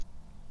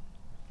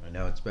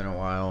know it's been a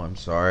while. I'm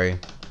sorry,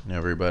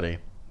 everybody.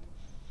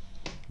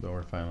 But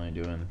we're finally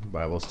doing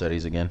Bible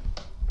studies again.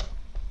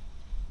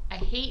 I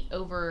hate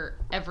over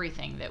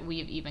everything that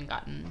we've even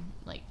gotten,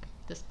 like,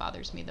 this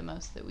bothers me the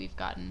most, that we've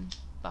gotten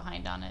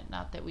behind on it.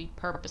 Not that we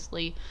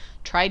purposely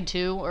tried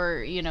to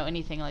or,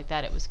 anything like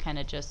that. It was kind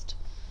of just...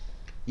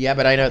 Yeah,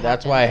 but I know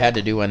that's why I had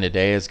to do one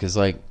today is because,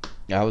 like,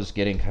 I was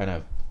getting kind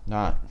of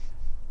not...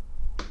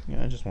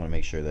 I just want to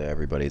make sure that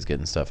everybody's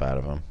getting stuff out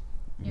of them,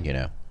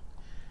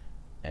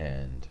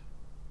 And,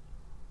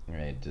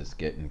 right, just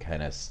getting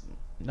kind of,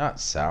 not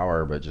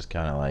sour, but just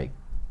kind of like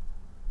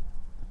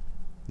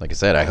I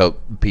said, I hope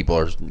people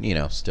are,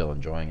 still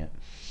enjoying it.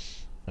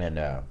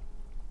 And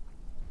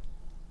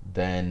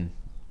then,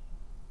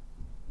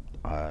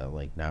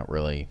 not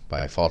really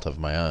by fault of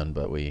my own,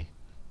 but we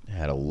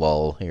had a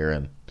lull here.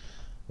 And,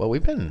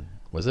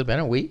 was it been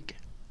a week?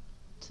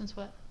 Since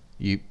what?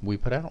 We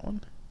put out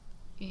one?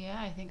 Yeah,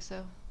 I think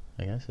so.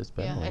 I guess it's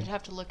been a week. I'd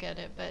have to look at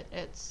it, but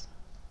it's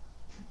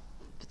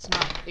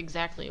not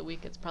exactly a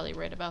week. It's probably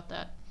right about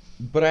that.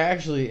 But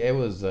it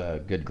was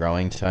a good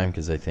growing time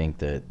because I think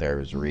that there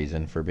was a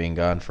reason for being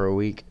gone for a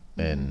week.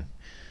 Mm-hmm. And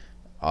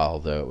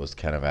although it was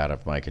kind of out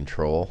of my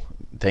control,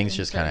 things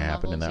just kind of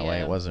happened in that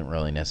way. It wasn't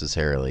really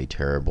necessarily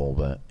terrible,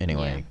 but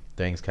anyway,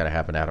 things kind of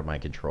happened out of my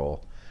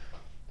control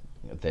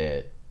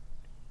that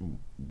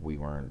we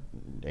weren't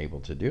able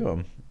to do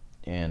them.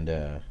 And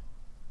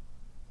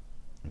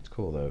it's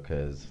cool, though,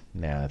 because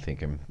now I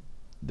think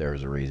there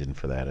was a reason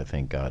for that. I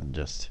think God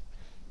just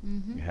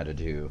had to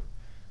do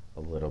a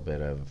little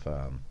bit of,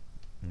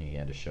 he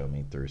had to show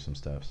me through some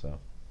stuff. So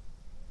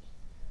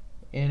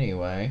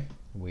anyway,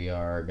 we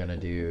are going to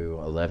do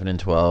 11 and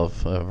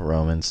 12 of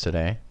Romans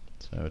today.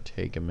 So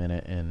take a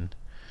minute and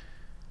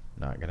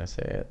not going to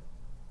say it.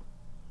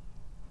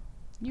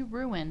 You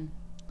ruin,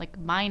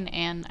 mine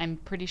and I'm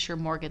pretty sure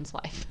Morgan's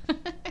life.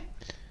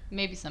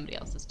 Maybe somebody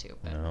else's too,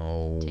 but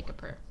no. Take a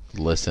prayer.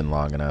 Listen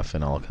long enough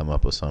and I'll come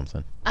up with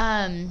something.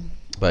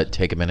 But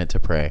take a minute to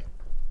pray.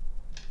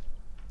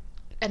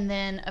 And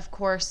then, of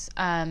course,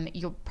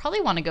 you'll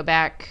probably want to go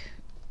back.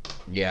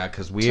 Yeah,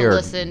 because to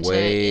listen to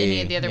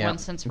any of the other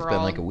ones since we're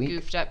all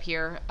goofed up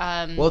here.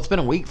 Well, it's been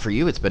a week for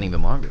you. It's been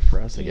even longer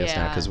for us, I guess,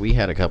 now, because we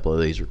had a couple of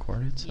these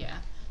recorded. So. Yeah.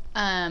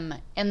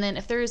 And then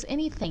if there is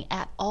anything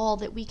at all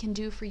that we can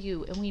do for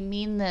you, and we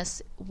mean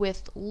this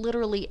with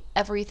literally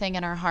everything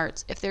in our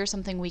hearts, if there's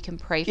something we can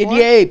pray for.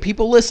 Yay,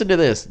 people listen to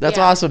this. That's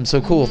awesome.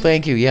 So cool.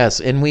 Thank you. Yes.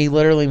 And we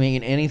literally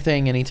mean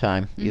anything,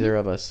 anytime. Either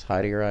of us,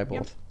 Heidi or I both.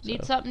 Yep. So.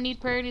 Need something,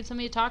 need prayer, need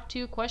somebody to talk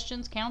to,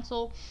 questions,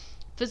 counsel,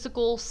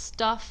 physical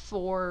stuff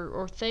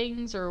or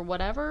things or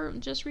whatever,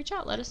 just reach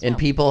out. Let us know. And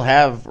people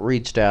have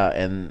reached out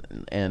and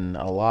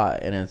a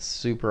lot, and it's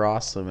super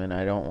awesome. And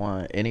I don't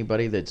want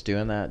anybody that's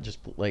doing that, just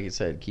like I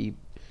said, keep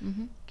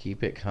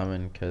it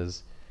coming,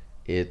 because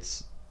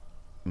it's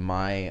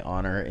my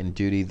honor and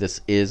duty.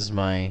 This is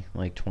my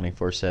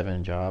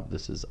 24/7 job.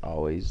 This is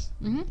always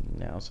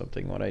now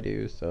something what I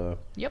do. So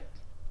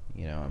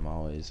I'm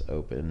always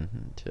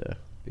open to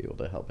be able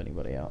to help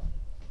anybody out.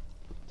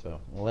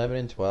 So 11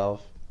 and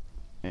 12.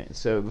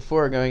 So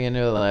before going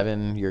into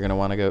 11, you're going to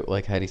want to go,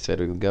 like Heidi said,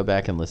 we'll go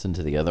back and listen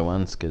to the other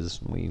ones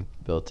because we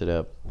built it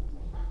up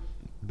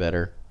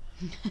better.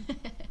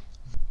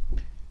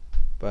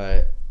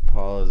 But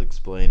Paul is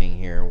explaining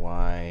here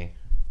why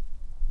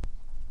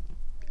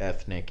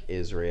ethnic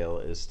Israel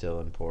is still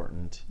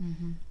important.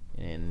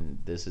 And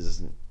this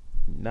is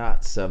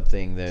not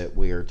something that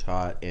we are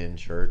taught in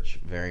church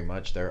very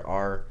much. There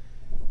are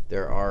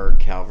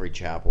Calvary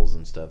chapels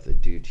and stuff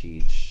that do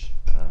teach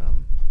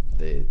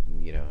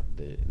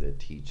that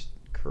teach.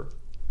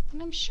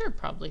 And I'm sure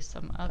probably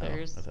some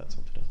others. I thought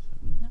something else.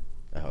 No.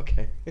 Oh,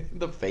 okay.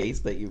 The face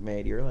that you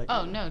made, you're like.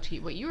 Oh no,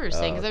 what you were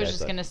saying, because I was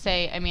just gonna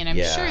say. I mean, I'm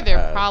Yeah, sure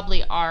there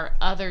probably are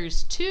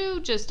others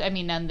too. Just,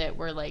 none that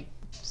were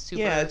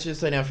super. Yeah, it's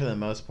just I know for the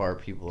most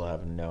part, people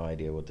have no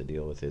idea what the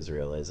deal with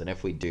Israel is, and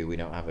if we do, we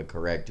don't have a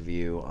correct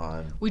view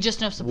on. We just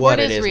know what support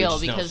it Israel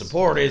is. We just because know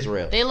support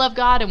Israel. They love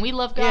God and we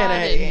love God. Yeah,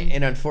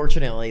 and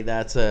unfortunately,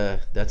 that's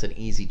an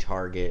easy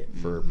target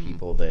for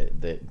people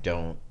that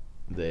don't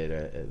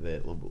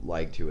that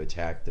like to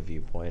attack the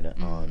viewpoint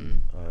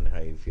on how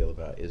you feel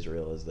about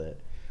Israel. Is that.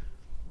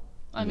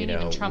 Even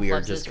Trump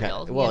loves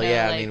Israel.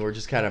 We're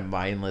just kind of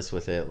mindless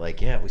with it.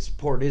 We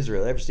support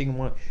Israel. Every single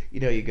one.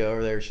 You go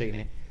over there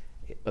shaking it.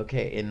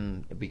 Okay,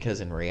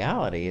 because in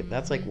reality,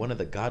 that's one of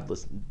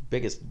the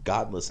biggest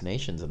godless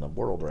nations in the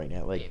world right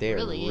now. They're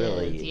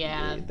really is,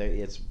 yeah.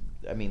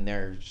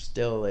 There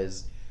still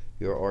is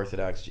your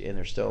Orthodox, and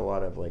there's still a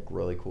lot of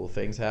really cool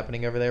things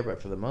happening over there.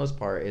 But for the most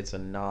part, it's a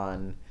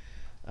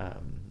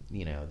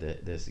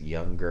this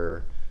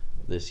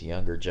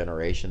younger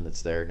generation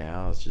that's there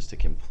now is just a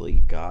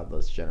complete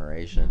godless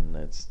generation.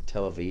 That's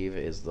Tel Aviv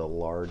is the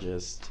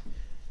largest.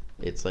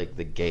 It's the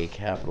gay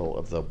capital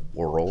of the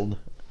world.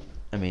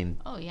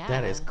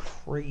 That is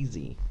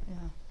crazy. Yeah.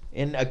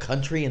 In a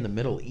country in the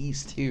Middle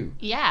East too.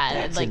 Yeah,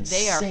 that's they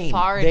insane. Are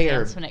far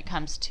advanced when it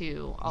comes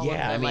to all of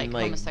the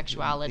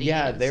homosexuality.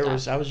 Yeah,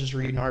 and stuff. I was just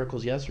reading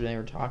articles yesterday. They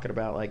were talking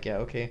about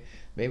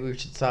maybe we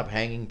should stop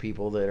hanging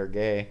people that are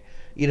gay.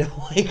 You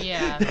know, like,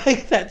 Yeah.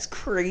 like that's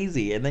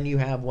crazy. And then you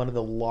have one of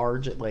the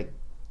largest, like,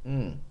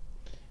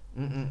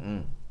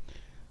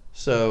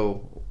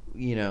 So,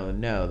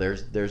 no,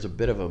 there's a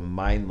bit of a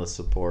mindless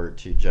support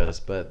to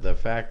just, but the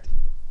fact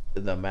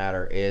of the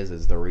matter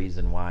is the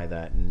reason why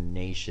that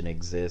nation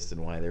exists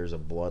and why there's a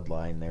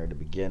bloodline there to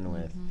begin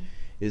with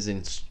is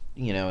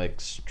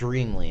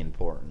extremely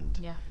important.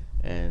 Yeah.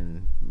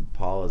 And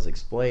Paul is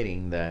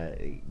explaining that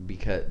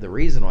because the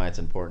reason why it's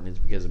important is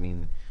because, I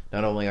mean,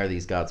 not only are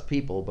these God's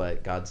people,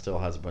 but God still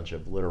has a bunch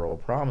of literal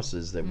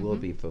promises that will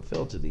be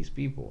fulfilled to these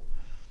people.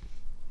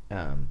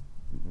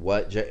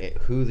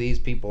 Who these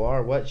people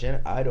are,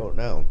 I don't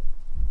know,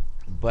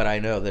 but I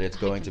know that it's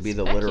going to be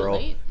the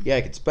literal. Yeah,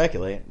 I could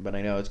speculate, but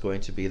I know it's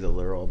going to be the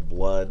literal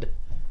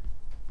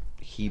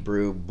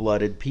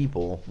Hebrew-blooded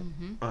people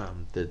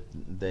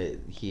that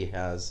he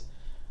has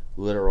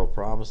literal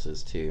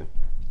promises to,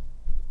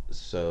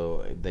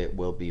 so they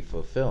will be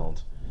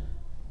fulfilled.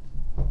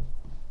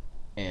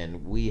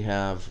 And we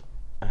have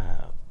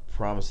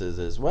promises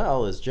as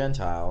well as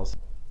Gentiles,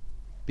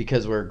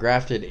 because we're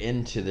grafted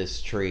into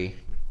this tree.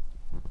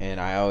 And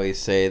I always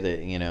say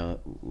that,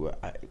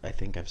 I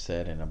think I've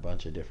said in a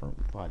bunch of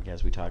different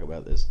podcasts, we talk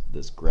about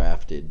this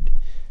grafted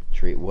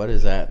tree. What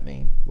does that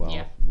mean?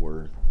 Well,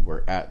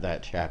 we're at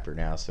that chapter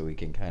now, so we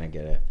can kind of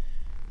get an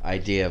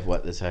idea of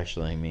what this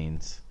actually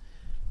means.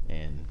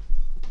 And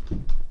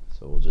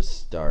so we'll just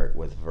start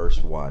with verse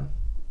 1.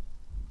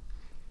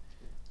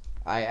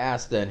 I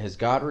asked then, has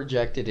God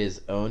rejected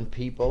his own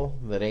people,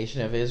 the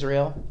nation of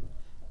Israel?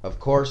 Of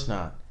course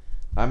not.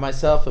 I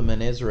myself am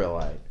an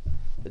Israelite,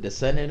 the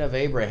descendant of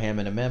Abraham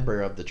and a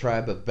member of the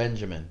tribe of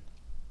Benjamin.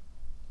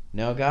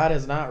 No, God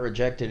has not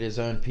rejected his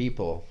own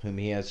people, whom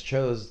he has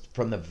chose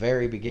from the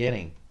very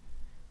beginning.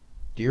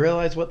 Do you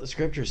realize what the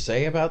scriptures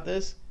say about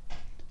this?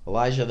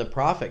 Elijah the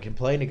prophet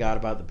complained to God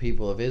about the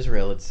people of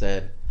Israel and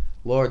said,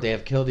 Lord, they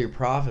have killed your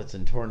prophets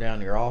and torn down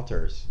your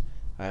altars.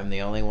 I am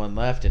the only one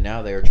left, and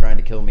now they are trying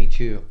to kill me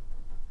too.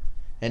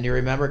 And do you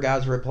remember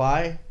God's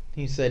reply?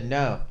 He said,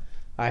 no,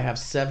 I have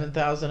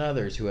 7,000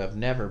 others who have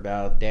never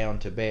bowed down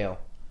to Baal.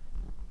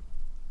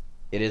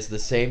 It is the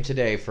same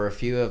today, for a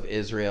few of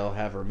Israel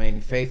have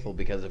remained faithful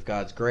because of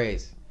God's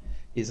grace,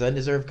 his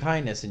undeserved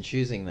kindness in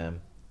choosing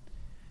them.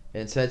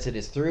 And since it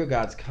is through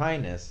God's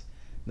kindness,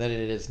 then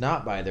it is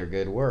not by their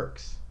good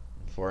works.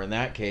 For in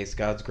that case,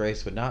 God's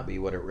grace would not be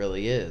what it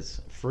really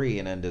is, free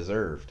and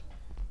undeserved.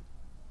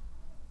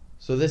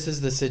 So this is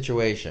the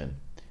situation.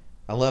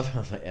 I love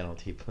how the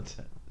NLT puts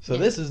it. So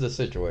this is the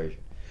situation.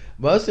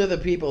 Most of the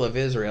people of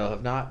Israel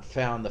have not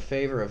found the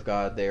favor of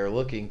God they are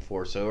looking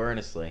for so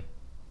earnestly.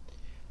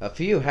 A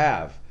few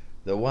have,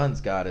 the ones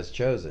God has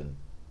chosen,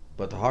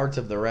 but the hearts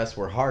of the rest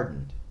were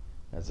hardened.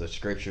 As the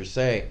scriptures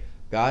say,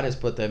 God has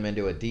put them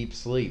into a deep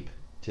sleep.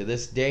 To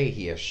this day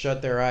he has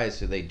shut their eyes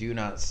so they do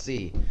not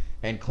see,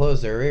 and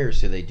closed their ears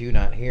so they do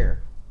not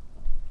hear.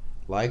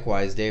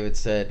 Likewise, David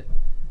said,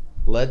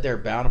 let their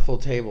bountiful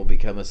table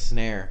become a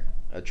snare,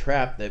 a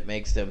trap that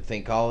makes them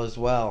think all is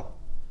well.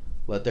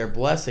 Let their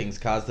blessings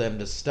cause them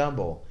to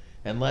stumble,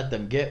 and let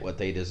them get what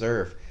they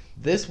deserve.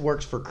 This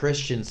works for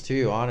Christians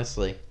too,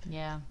 honestly.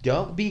 Yeah.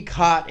 Don't be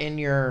caught in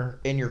your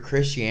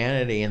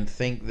Christianity and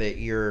think that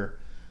you're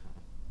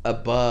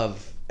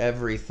above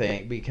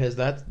everything, because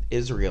that's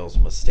Israel's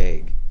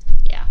mistake.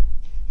 Yeah.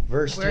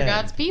 Verse 10. We're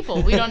God's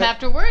people. We don't have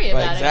to worry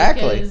about it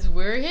because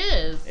we're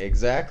his.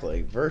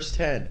 Exactly. Verse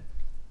 10.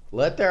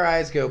 Let their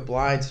eyes go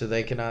blind so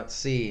they cannot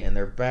see, and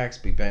their backs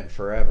be bent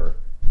forever.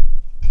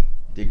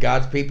 Did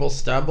God's people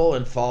stumble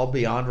and fall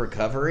beyond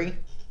recovery?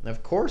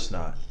 Of course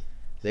not.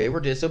 They were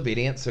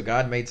disobedient, so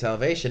God made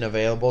salvation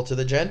available to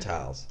the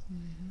Gentiles.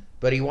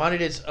 But he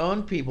wanted his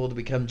own people to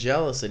become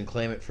jealous and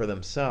claim it for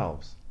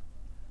themselves.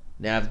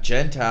 Now if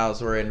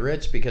Gentiles were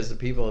enriched because the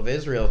people of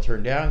Israel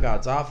turned down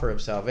God's offer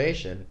of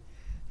salvation,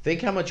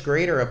 think how much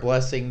greater a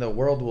blessing the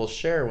world will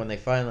share when they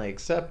finally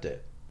accept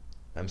it.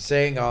 I'm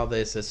saying all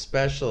this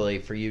especially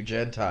for you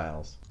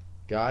Gentiles.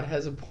 God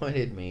has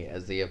appointed me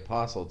as the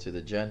apostle to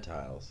the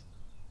Gentiles.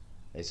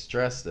 I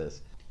stress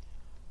this,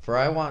 for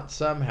I want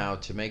somehow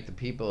to make the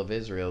people of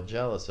Israel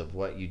jealous of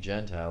what you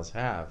Gentiles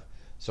have,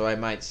 so I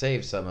might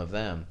save some of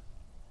them.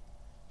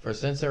 For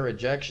since their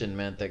rejection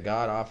meant that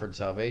God offered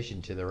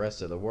salvation to the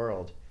rest of the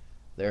world,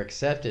 their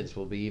acceptance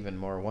will be even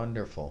more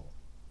wonderful.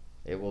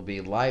 It will be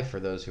life for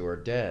those who are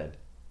dead.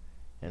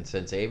 And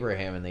since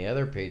Abraham and the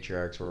other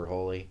patriarchs were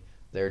holy,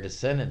 their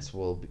descendants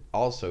will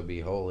also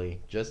be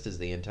holy, just as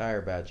the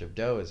entire batch of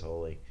dough is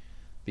holy,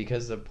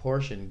 because the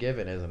portion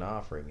given as an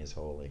offering is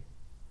holy.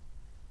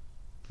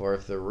 For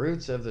if the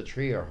roots of the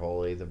tree are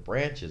holy, the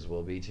branches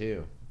will be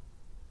too.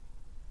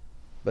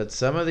 But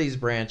some of these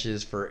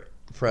branches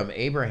from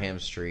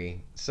Abraham's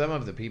tree, some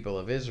of the people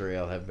of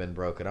Israel have been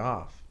broken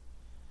off.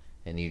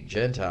 And you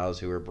Gentiles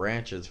who are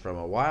branches from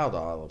a wild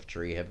olive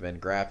tree have been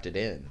grafted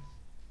in.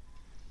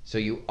 So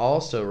you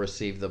also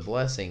receive the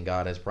blessing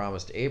God has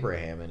promised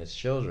Abraham and his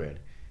children,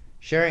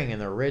 sharing in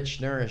the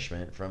rich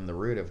nourishment from the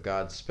root of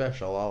God's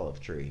special olive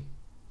tree.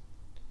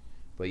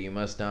 But you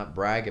must not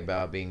brag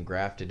about being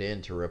grafted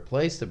in to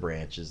replace the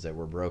branches that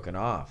were broken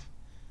off.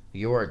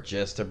 You are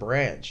just a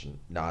branch,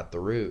 not the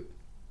root.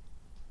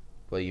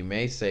 Well, you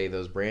may say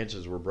those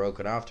branches were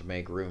broken off to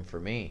make room for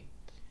me.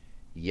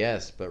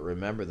 Yes, but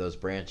remember those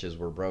branches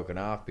were broken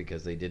off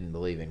because they didn't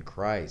believe in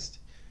Christ.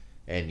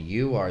 And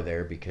you are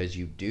there because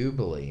you do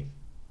believe.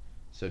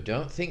 So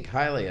don't think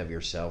highly of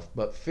yourself,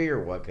 but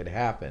fear what could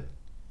happen.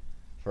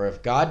 For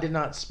if God did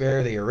not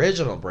spare the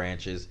original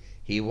branches,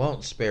 he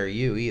won't spare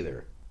you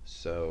either.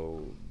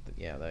 So,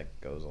 yeah, that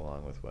goes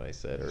along with what I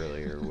said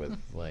earlier with,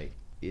 like,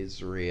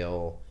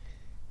 Israel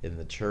in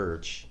the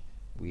church.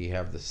 We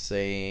have the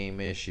same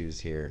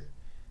issues here.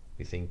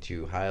 We think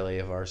too highly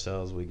of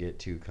ourselves. We get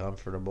too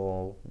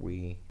comfortable.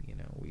 We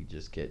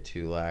just get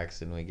too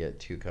lax, and we get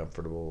too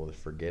comfortable with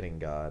forgetting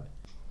God.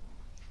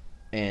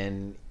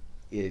 And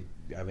it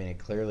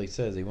clearly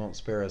says he won't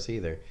spare us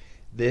either.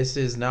 This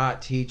is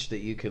not teach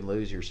that you can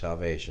lose your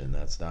salvation.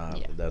 That's not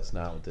what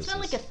this is. It's not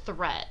like a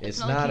threat. It's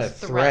not a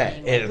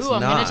threat. It's not.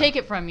 I'm not. going to take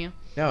it from you.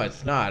 No,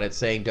 it's not. It's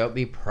saying don't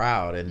be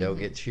proud and don't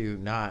get too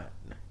not.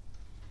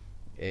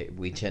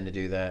 We tend to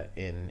do that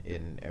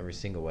in every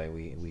single way.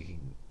 We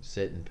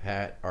sit and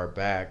pat our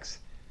backs,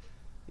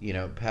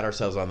 pat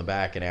ourselves on the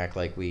back and act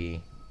like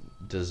we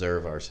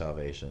deserve our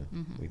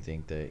salvation. We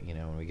think that,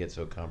 when we get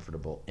so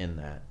comfortable in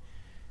that,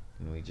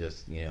 and we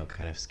just,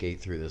 kind of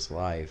skate through this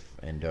life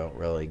and don't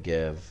really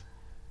give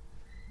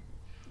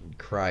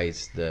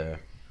Christ the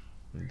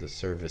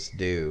service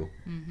due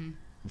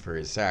for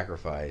his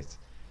sacrifice.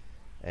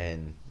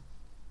 And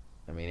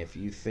if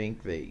you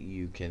think that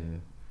you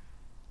can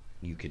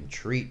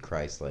treat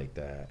Christ like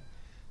that,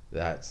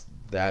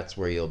 that's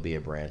where you'll be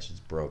a branch that's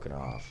broken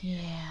off. Yeah,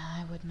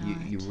 I would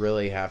not. You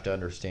really have to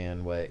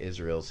understand what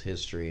Israel's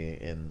history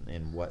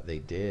and what they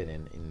did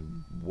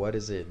and what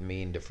does it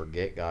mean to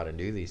forget God and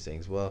do these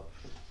things. Well,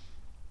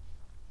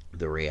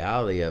 the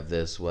reality of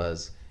this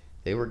was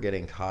they were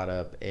getting caught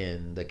up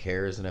in the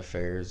cares and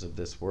affairs of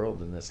this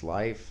world and this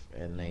life,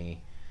 and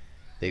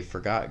they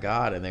forgot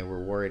God, and they were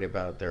worried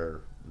about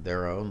their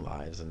own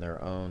lives and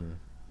their own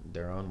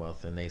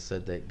wealth, and they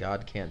said that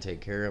God can't take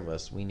care of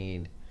us. We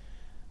need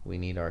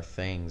our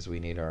things, we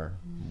need our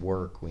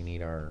work, we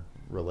need our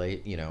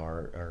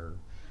our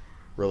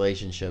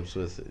relationships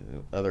with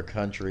other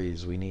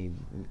countries. We need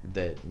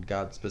that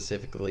God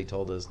specifically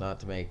told us not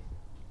to make,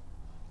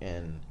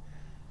 and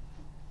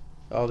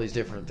all these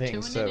different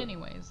things. So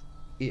anyways,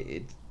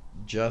 it's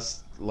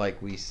just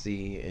like we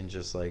see, and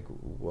just like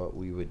what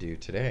we would do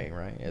today,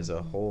 right? As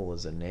a whole,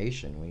 as a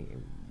nation,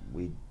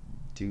 we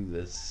do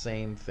the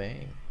same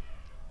thing.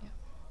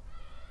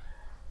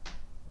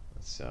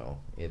 So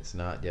it's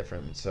not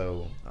different.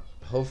 So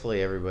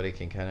hopefully everybody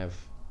can kind of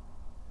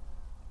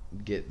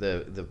get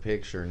the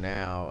picture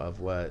now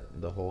of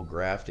what the whole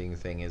grafting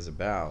thing is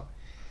about.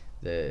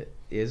 That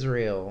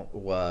Israel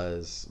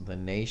was the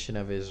nation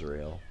of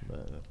Israel,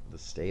 the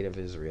state of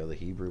Israel, the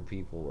Hebrew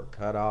people were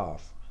cut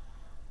off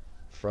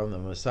from the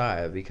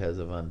Messiah because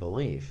of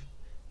unbelief.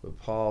 But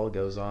Paul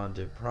goes on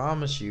to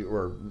promise you,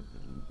 or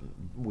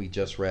we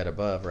just read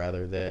above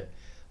rather, that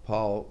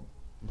Paul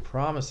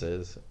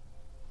promises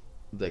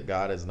that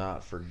God has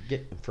not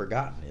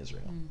forgotten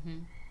Israel.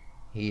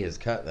 He has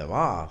cut them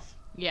off.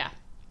 Yeah,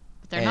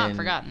 but they're not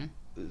forgotten.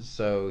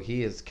 So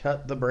he has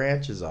cut the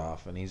branches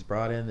off, and he's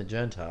brought in the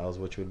Gentiles,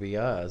 which would be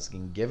us,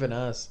 and given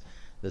us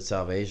the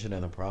salvation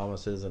and the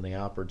promises and the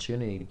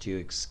opportunity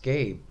to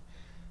escape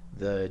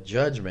the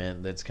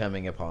judgment that's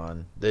coming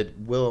upon, the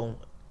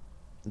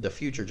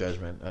future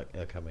judgment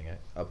coming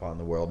upon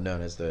the world,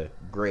 known as the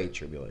Great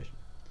Tribulation.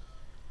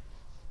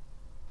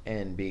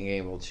 And being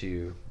able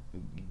to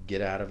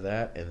get out of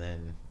that, and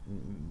then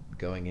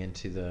going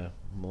into the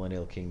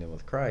millennial kingdom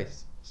with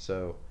Christ.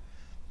 So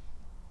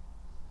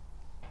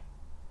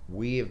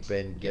we have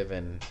been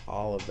given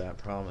all of that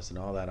promise and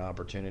all that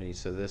opportunity.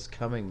 So this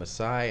coming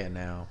Messiah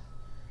now,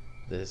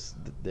 this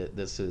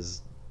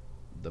is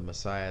the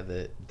Messiah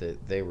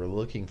that they were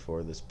looking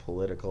for. This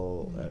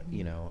political,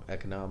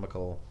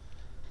 economical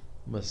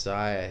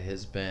Messiah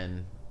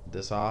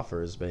this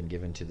offer has been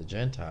given to the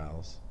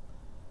Gentiles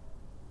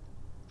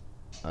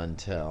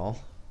until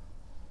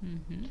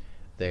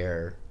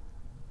they're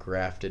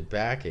grafted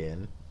back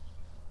in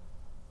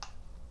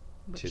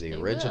to the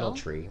original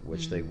tree,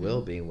 which they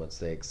will be once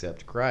they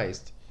accept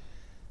Christ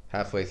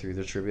halfway through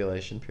the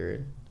tribulation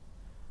period.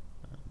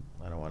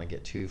 I don't want to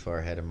get too far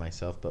ahead of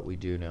myself, but we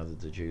do know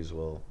that the Jews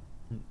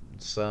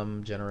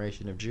some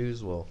generation of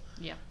Jews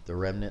the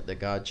remnant that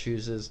God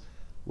chooses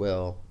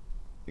will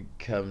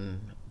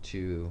come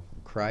to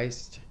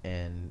Christ,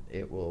 and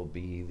it will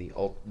be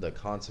the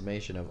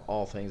consummation of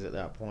all things at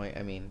that point.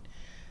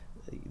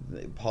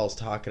 Paul's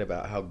talking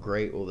about how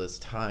great will this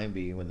time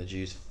be when the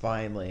Jews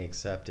finally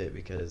accept it,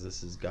 because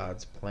this is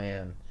God's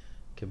plan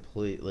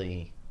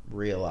completely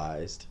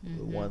realized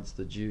once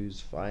the Jews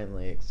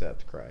finally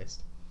accept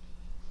Christ.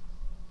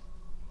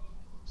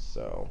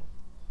 So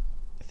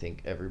I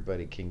think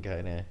everybody can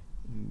kind of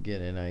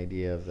get an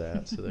idea of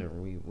that, so that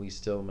we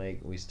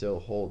still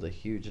hold a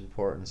huge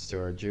importance to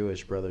our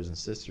Jewish brothers and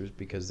sisters,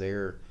 because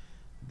they're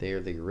they're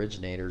the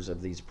originators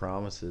of these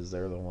promises.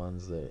 They're the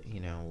ones that,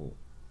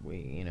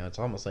 it's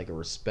almost like a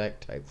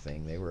respect type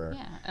thing. They were,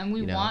 yeah, and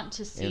we want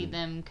to see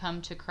them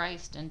come to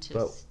Christ and to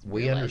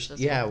realize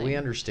this whole thing. We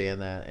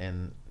understand that,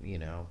 and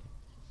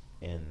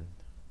in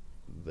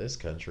this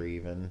country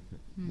even,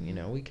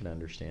 we can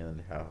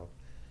understand how,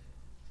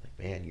 like,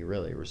 man, you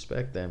really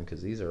respect them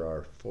because these are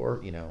our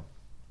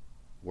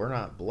we're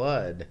not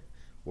blood,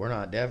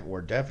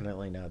 we're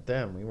definitely not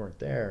them. We weren't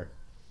there.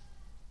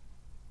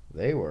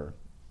 They were.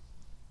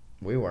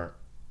 We weren't.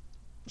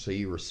 So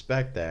you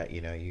respect that,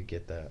 you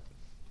get that.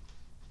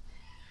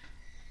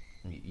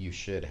 You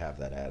should have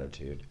that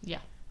attitude. Yeah.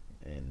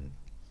 And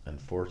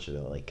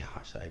unfortunately,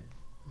 gosh, I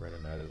read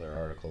another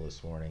article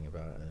this morning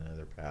about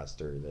another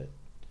pastor that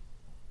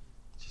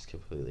just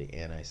completely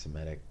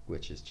anti-Semitic,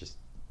 which is just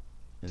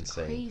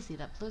insane. Crazy.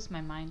 That blows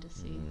my mind to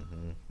see.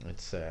 Mm-hmm.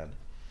 It's sad.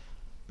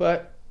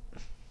 But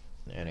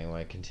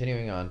anyway,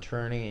 continuing on,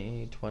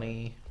 20.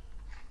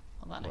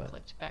 Hold on, I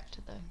clicked back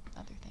to the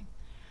other thing.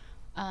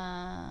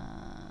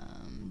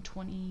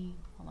 20.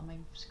 Hold on, my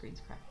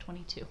screen's cracked.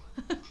 22.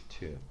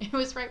 2. It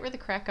was right where the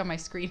crack on my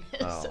screen is,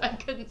 so I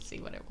couldn't see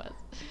what it was.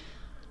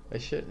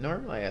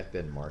 Normally I've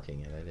been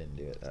marking it. I didn't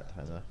do it that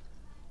time though.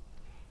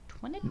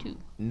 22.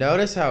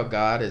 Notice how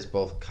God is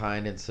both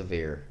kind and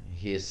severe.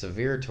 He is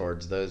severe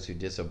towards those who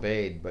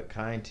disobeyed, but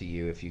kind to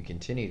you if you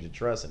continue to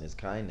trust in his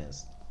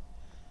kindness.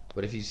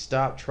 But if you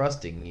stop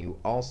trusting, you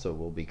also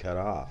will be cut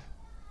off.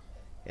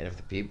 And if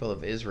the people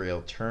of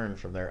Israel turn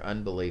from their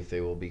unbelief,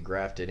 they will be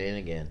grafted in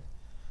again.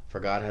 For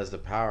God has the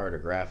power to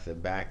graft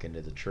them back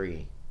into the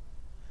tree.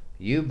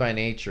 You by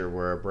nature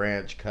were a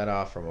branch cut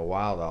off from a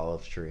wild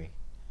olive tree.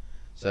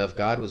 So if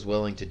God was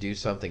willing to do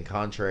something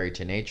contrary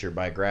to nature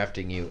by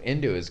grafting you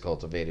into his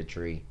cultivated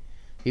tree,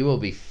 he will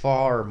be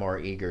far more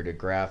eager to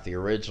graft the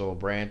original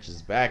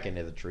branches back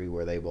into the tree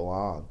where they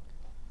belong.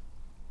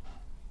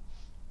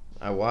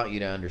 I want you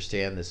to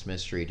understand this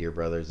mystery, dear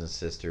brothers and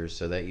sisters,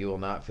 so that you will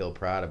not feel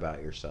proud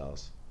about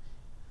yourselves.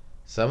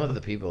 Some of the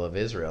people of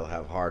Israel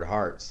have hard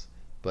hearts,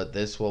 but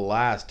this will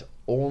last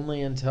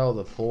only until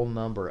the full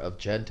number of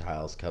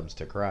Gentiles comes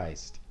to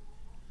Christ.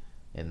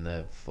 And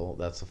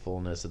that's the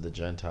fullness of the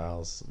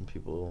Gentiles. And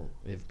people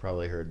have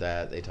probably heard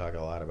that. They talk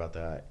a lot about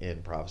that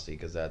in prophecy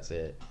because that's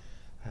it.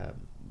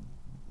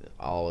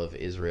 All of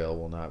Israel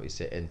will not be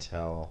saved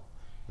until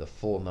the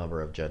full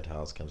number of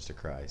Gentiles comes to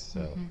Christ.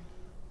 So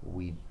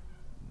we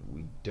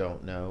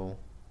don't know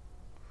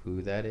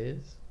who that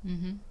is.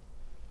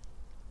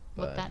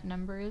 What that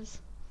number is?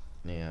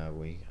 Yeah,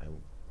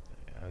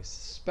 I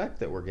suspect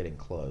that we're getting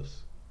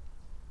close.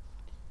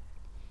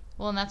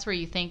 Well, and that's where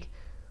you think,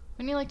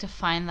 wouldn't you like to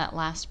find that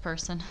last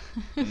person?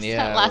 Yeah,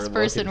 that last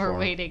person we're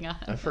waiting on.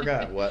 I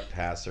forgot what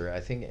pastor. I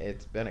think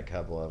it's been a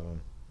couple of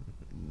them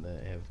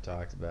that have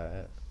talked about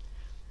it.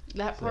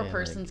 That poor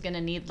person's going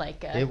to need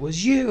like a... It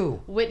was you!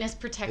 Witness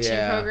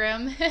protection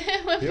program.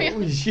 It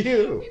was you!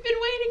 We've been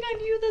waiting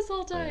on you this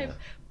whole time. Yeah.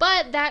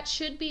 But that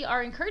should be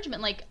our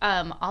encouragement. Like,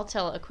 I'll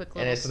tell a quick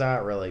little... And it's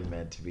not really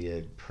meant to be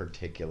a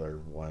particular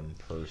one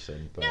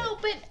person. But no,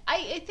 but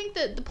I think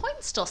that the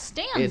point still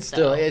stands,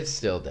 It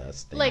still does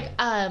stand. Like,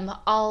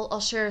 I'll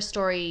share a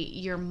story.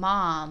 Your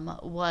mom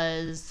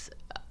was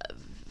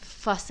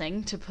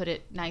fussing, to put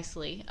it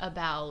nicely,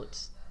 about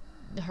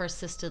her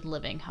assisted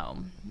living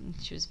home.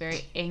 She was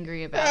very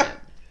angry about it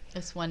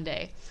this one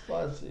day.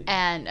 Fussy.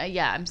 And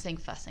I'm saying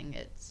fussing.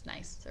 It's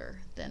nicer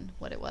than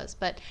what it was.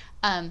 But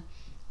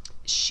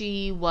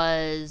she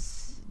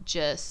was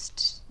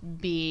just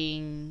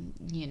being,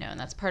 and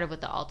that's part of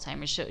what the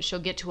Alzheimer's, she'll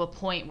get to a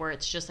point where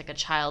it's just like a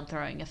child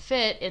throwing a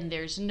fit, and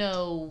there's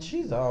no...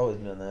 She's always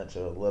been that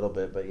to a little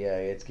bit, but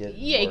it's getting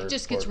it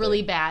just gets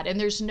really bad, and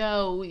there's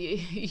no...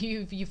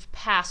 You've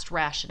passed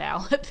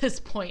rationale at this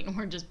point, and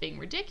we're just being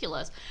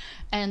ridiculous.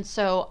 And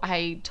so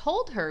I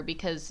told her,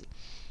 because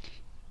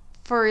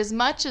for as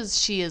much as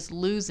she is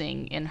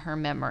losing in her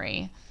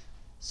memory,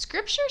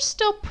 Scripture's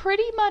still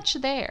pretty much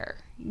there.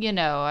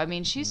 I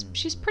mean, she's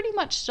pretty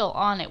much still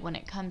on it when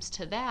it comes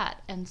to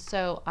that. And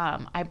so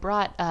I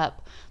brought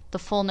up the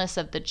fullness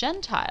of the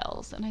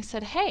Gentiles, and I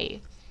said,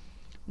 hey,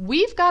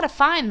 we've got to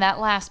find that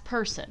last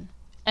person.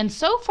 And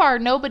so far,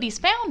 nobody's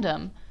found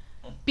him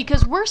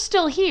because we're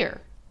still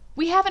here.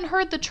 We haven't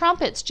heard the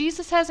trumpets.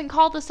 Jesus hasn't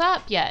called us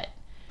up yet.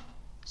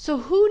 So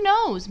who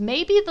knows?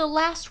 Maybe the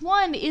last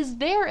one is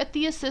there at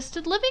the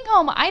assisted living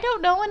home. I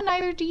don't know, and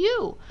neither do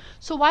you.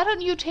 So why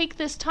don't you take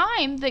this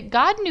time that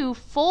God knew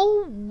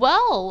full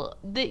well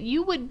that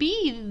you would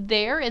be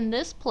there in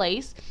this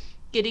place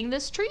getting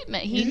this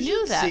treatment. He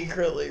knew that.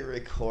 Secretly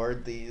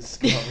record these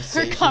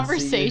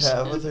conversations you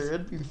have with her.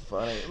 It'd be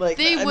funny. Like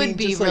they would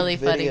be really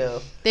funny.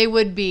 They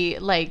would be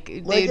like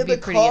they would be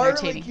pretty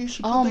entertaining.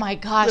 Oh my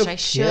gosh, I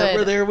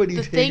should.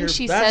 The thing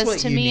she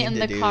says to me in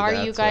the car,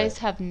 you guys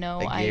have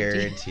no idea. I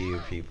guarantee you,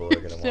 people are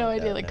gonna want no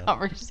idea the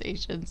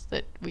conversations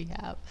that we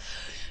have.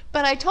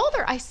 But I told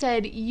her, I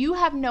said, you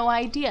have no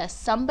idea.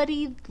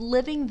 Somebody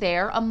living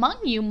there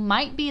among you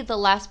might be the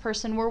last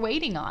person we're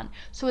waiting on.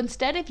 So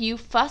instead of you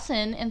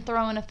fussing and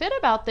throwing a fit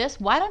about this,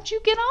 why don't you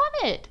get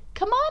on it?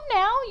 come on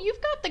now. You've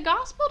got the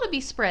gospel to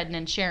be spreading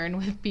and sharing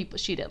with people.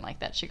 She didn't like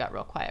that. She got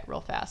real quiet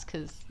real fast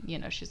because,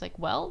 she's like,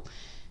 well,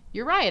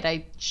 you're right.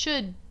 I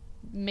should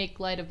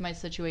make light of my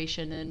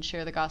situation and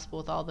share the gospel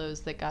with all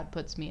those that God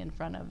puts me in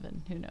front of,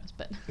 and who knows,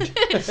 but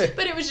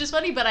but it was just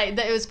funny. But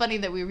it was funny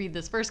that we read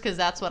this first because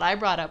that's what I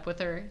brought up with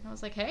her. I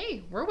was like,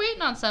 hey, we're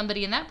waiting on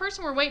somebody, and that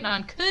person we're waiting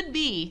on could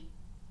be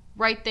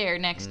right there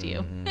next to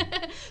you.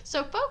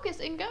 So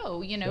focus and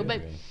go,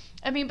 but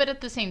but at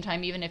the same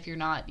time, even if you're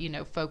not,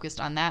 focused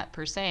on that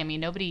per se,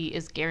 nobody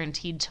is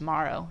guaranteed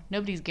tomorrow.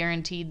 Nobody's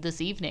guaranteed this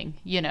evening,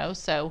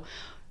 so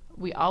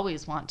we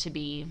always want to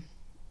be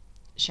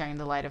sharing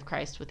the light of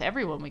Christ with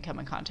everyone we come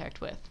in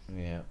contact with.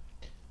 Yeah.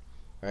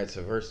 All right,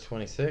 so verse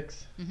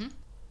 26. Mm-hmm.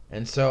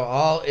 And so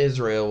all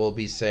Israel will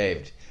be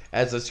saved.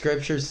 As the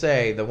scriptures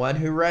say, the one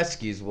who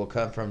rescues will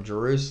come from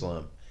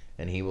Jerusalem,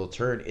 and he will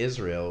turn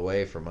Israel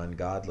away from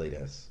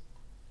ungodliness.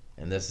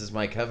 And this is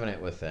my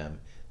covenant with them,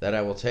 that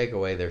I will take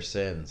away their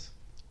sins.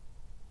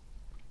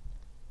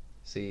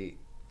 See,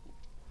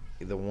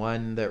 the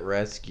one that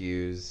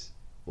rescues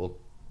will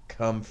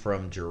come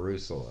from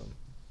Jerusalem.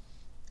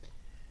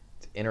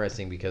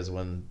 Interesting because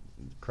when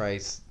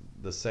Christ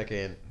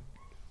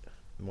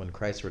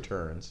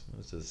returns,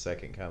 this is the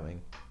second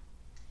coming,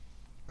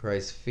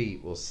 Christ's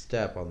feet will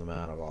step on the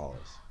Mount of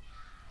Olives.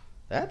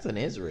 That's in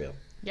Israel.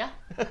 Yeah.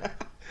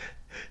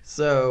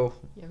 So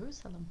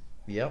Jerusalem.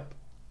 Yep.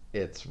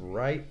 It's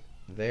right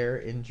there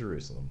in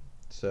Jerusalem.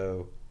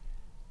 So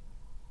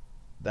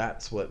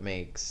that's what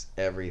makes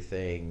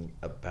everything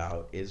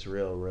about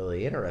Israel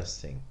really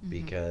interesting,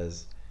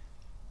 because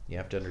you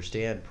have to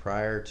understand,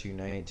 prior to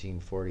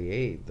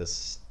 1948, the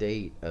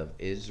state of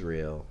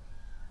Israel,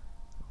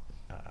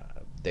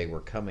 they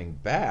were coming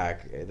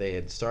back. They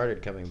had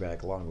started coming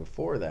back long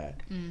before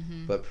that.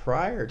 But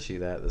prior to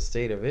that, the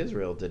state of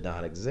Israel did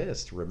not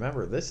exist.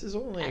 Remember, this is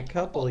only a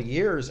couple of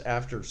years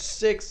after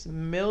 6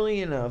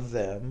 million of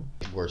them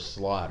were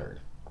slaughtered.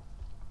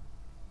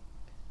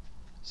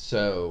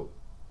 So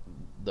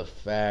the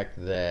fact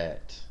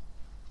that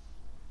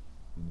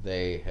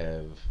they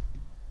have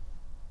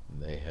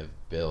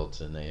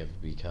built and they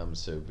have become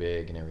so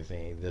big and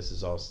everything, this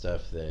is all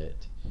stuff that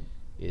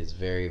is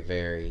very,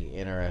 very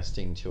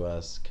interesting to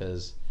us,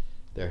 because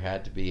there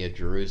had to be a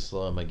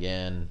Jerusalem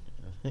again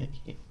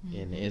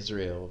in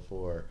Israel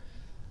for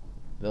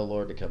the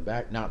Lord to come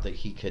back. Not that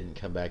he couldn't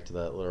come back to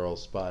that literal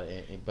spot,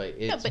 but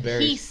it's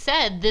very. He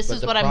said, "This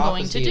is what I'm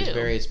going to do." The prophecy is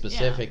very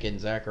specific in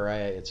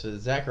Zechariah. It's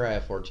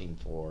Zechariah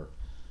 14:4.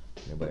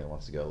 Anybody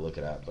wants to go look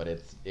it up, but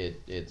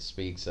it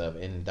speaks of,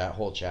 and that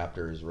whole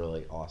chapter is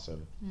really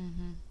awesome.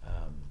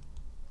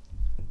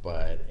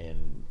 But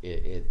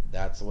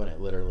that's when it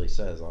literally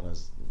says on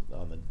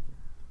the.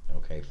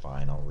 Okay,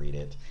 fine, I'll read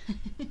it.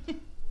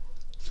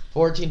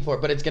 14:4,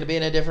 but it's going to be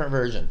in a different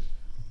version.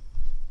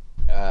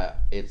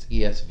 It's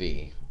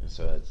ESV,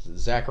 so it's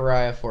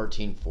Zechariah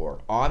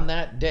 14:4. On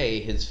that day,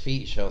 his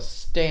feet shall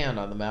stand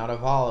on the Mount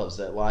of Olives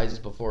that lies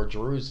before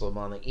Jerusalem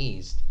on the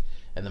east.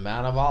 And the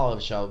Mount of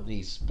Olives shall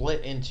be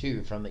split in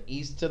two from the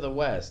east to the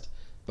west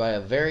by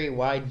a very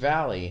wide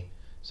valley,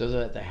 so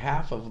that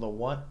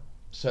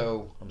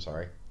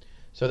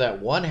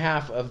one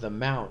half of the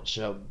mount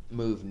shall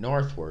move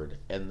northward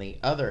and the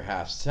other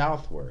half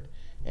southward.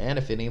 And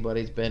if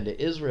anybody's been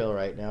to Israel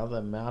right now,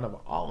 the Mount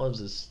of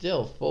Olives is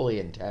still fully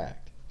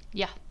intact.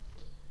 Yeah.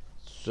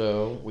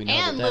 So we know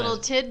and little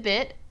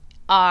tidbit,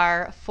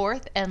 our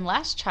fourth and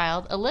last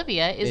child,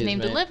 Olivia, is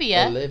named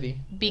Olivia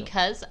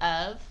because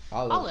of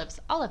olives.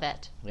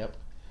 Olivet. Yep.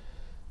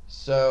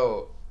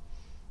 So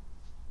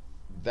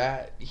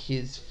that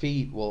his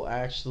feet will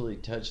actually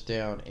touch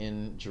down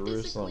in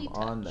Jerusalem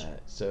on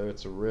that. So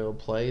it's a real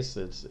place.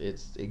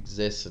 It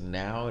exists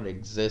now. It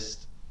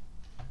exists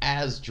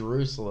as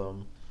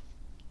Jerusalem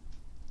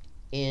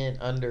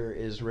under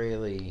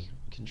Israeli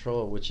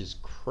control, which is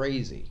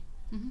crazy.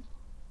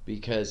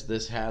 Because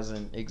this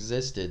hasn't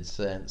existed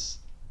since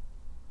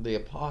the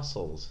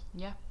apostles.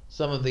 Yeah.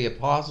 Some of the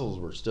apostles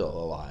were still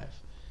alive.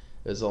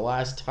 It was the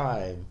last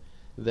time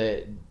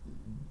that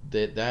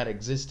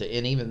existed,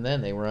 and even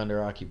then they were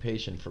under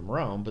occupation from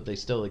Rome, but they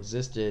still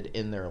existed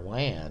in their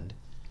land,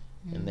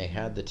 and they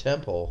had the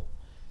temple.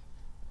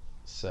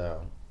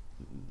 So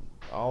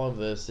all of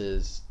this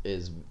is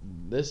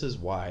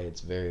why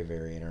it's very,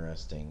 very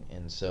interesting.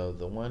 And so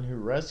the one who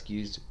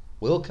rescues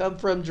will come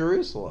from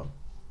Jerusalem.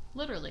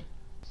 Literally.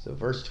 So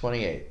verse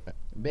 28.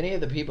 Many of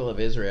the people of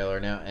Israel are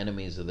now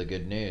enemies of the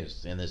good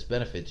news, and this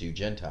benefits you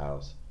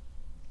Gentiles.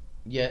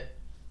 Yet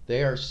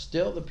they are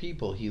still the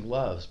people he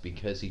loves,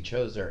 because he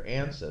chose their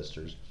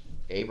ancestors,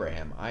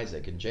 Abraham,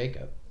 Isaac, and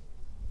Jacob.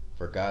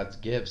 For God's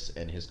gifts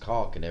and his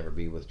call can never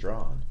be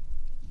withdrawn.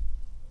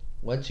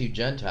 Once you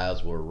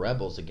Gentiles were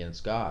rebels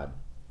against God,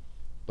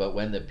 but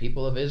when the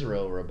people of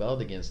Israel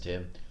rebelled against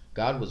him,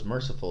 God was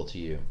merciful to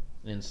you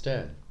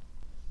instead.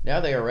 Now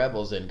they are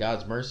rebels, and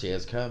God's mercy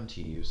has come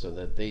to you, so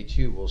that they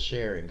too will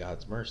share in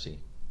God's mercy.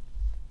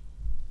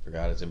 For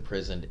God has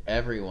imprisoned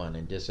everyone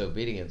in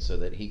disobedience, so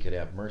that he could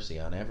have mercy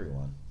on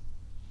everyone.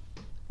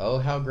 Oh,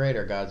 how great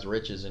are God's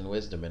riches in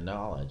wisdom and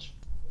knowledge!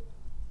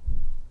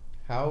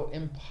 how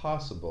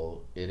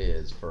impossible it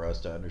is for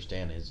us to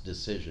understand his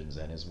decisions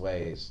and his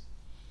ways.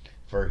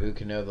 For who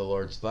can know the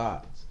Lord's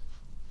thoughts?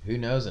 Who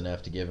knows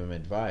enough to give him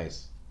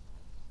advice?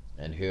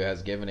 And who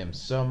has given him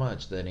so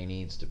much that he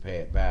needs to pay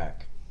it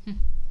back?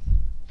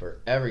 For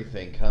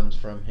everything comes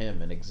from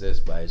him and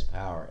exists by his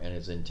power and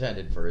is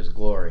intended for his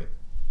glory.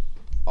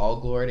 All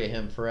glory to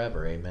him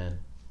forever. Amen.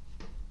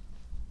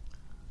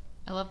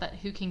 I love that.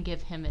 Who can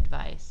give him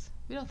advice?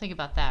 We don't think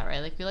about that, right?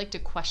 Like, we like to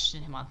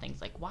question him on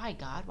things like, why,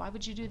 God? Why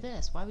would you do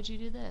this? Why would you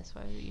do this?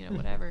 Why,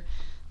 whatever.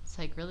 It's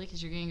like, really?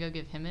 Because you're going to go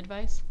give him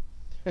advice?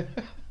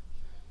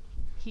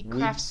 He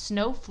crafts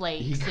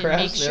snowflakes and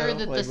makes sure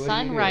that the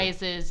sun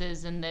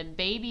rises and that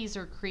babies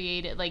are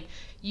created. Like,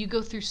 you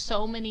go through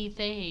so many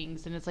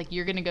things, and it's like,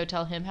 you're going to go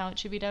tell him how it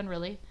should be done,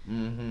 really?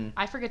 Mm-hmm.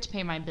 I forget to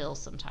pay my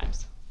bills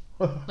sometimes.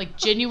 Like,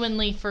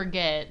 genuinely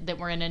forget that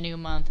we're in a new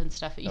month and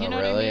stuff. You know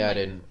really? what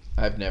I mean?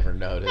 I've never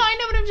noticed. No, I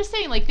know, but I'm just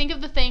saying, like, think of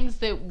the things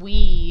that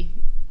we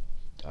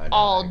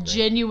all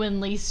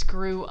genuinely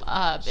screw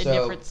up in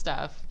different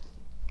stuff.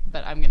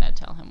 But I'm gonna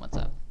tell him what's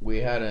up. We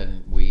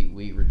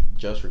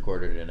just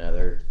recorded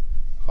another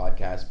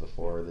podcast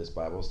before this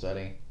Bible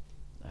study.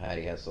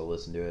 Hattie has to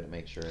listen to it and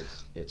make sure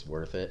it's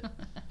worth it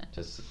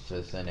to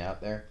send out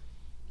there.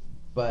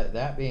 But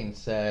that being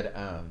said,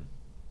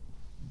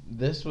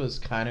 this was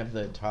kind of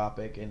the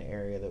topic and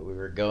area that we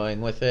were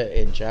going with it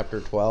in chapter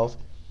 12.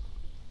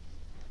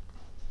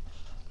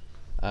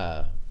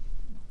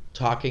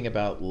 Talking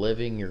about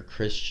living your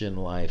Christian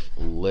life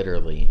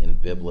literally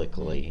and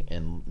biblically,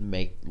 and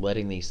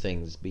letting these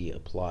things be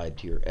applied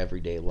to your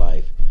everyday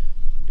life,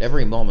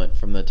 every moment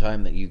from the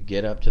time that you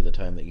get up to the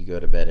time that you go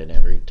to bed, and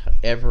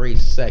every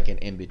second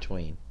in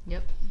between.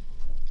 Yep.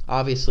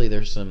 Obviously,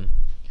 there's some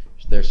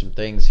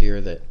things here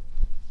that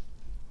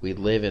we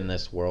live in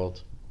this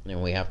world,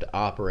 and we have to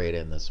operate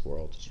in this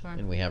world, sure.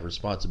 And we have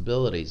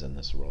responsibilities in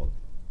this world.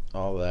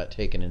 All of that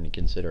taken into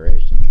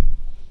consideration.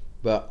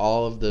 But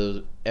all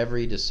of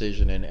every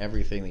decision and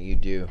everything that you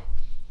do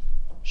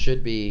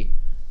should be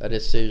a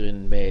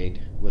decision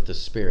made with the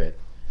Spirit.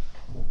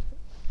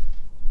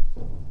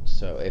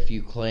 So if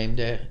you claim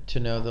to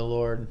know the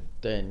Lord,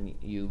 then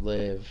you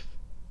live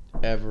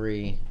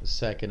every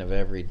second of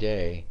every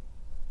day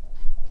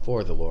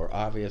for the Lord.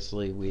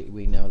 Obviously,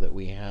 we know that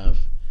we have,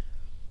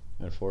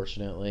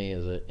 unfortunately,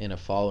 in a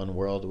fallen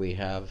world, we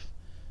have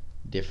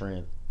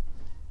different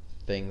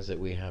things that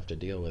we have to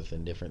deal with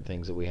and different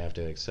things that we have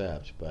to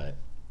accept, but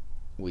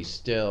we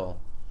still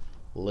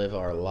live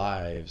our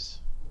lives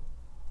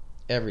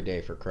every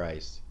day for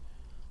Christ.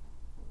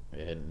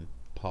 And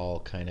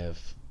Paul kind of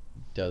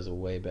does a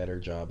way better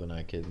job than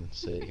I could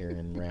sit here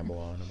and ramble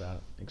on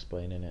about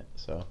explaining it.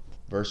 So,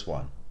 verse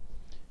 1.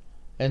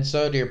 And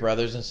so, dear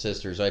brothers and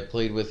sisters, I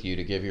plead with you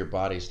to give your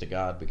bodies to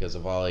God because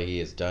of all he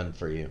has done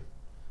for you.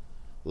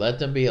 Let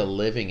them be a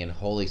living and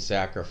holy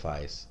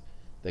sacrifice,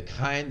 the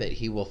kind that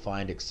he will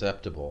find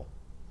acceptable.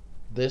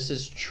 This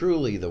is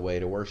truly the way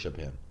to worship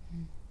him.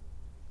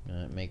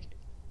 Make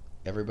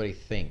everybody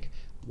think.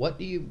 What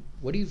do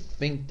you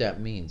think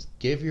that means?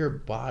 Give your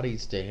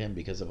bodies to him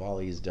because of all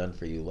he's done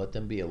for you. Let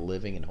them be a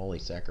living and holy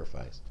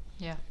sacrifice.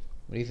 Yeah.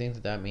 What do you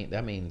think that means?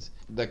 That means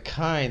the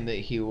kind that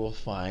he will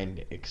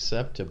find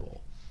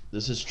acceptable.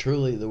 This is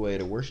truly the way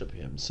to worship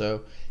him.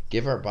 So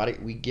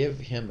we give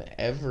him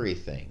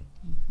everything.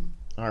 Mm-hmm.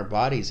 Our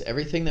bodies,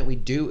 everything that we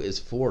do is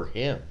for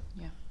him.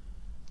 Yeah.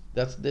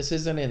 This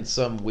isn't in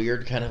some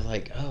weird kind of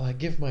like, oh, I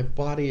give my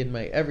body and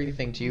my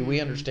everything to you. We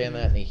understand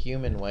that in a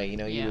human way.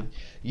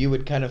 You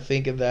would kind of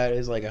think of that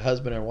as like a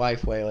husband and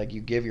wife way, like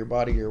you give your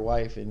body to your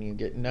wife and you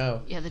get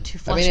the two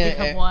flesh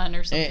become one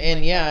or something.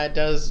 And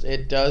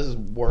it does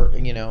work.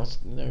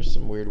 There's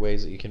some weird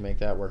ways that you can make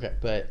that work.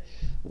 But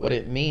what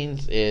it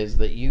means is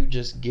that you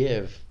just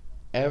give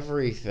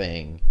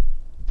everything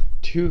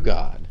to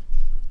God.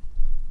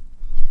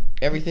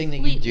 Everything that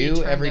you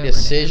do, every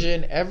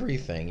decision,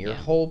 everything, your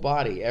whole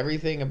body,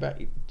 everything about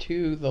you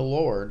to the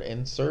Lord,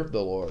 and serve the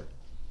Lord.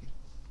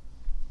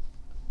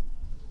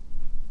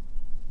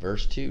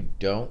 Verse 2,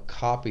 don't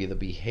copy the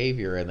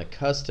behavior and the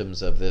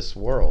customs of this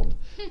world,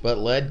 but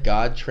let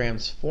God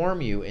transform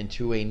you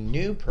into a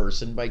new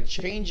person by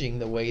changing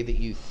the way that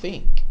you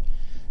think.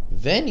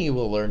 Then you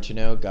will learn to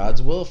know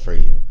God's will for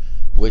you,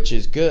 which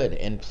is good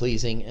and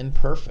pleasing and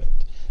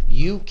perfect.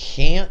 You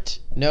can't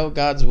know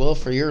God's will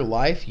for your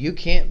life. You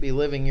can't be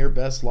living your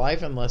best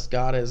life unless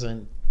God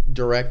isn't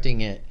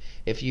directing it.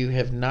 If you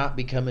have not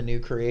become a new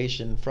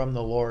creation from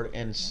the Lord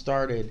and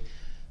started,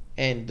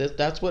 and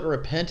that's what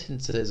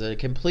repentance is, a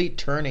complete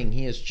turning.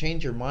 He has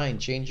changed your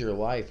mind, changed your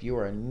life. You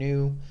are a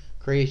new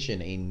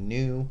creation, a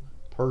new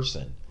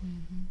person.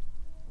 Mm-hmm.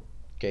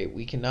 Okay,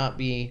 we cannot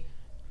be,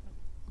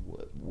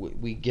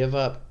 we give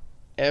up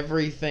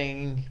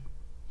everything.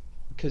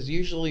 Because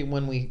usually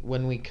when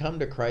we come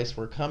to Christ,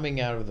 we're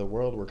coming out of the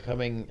world. We're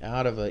coming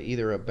out of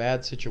either a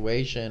bad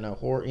situation,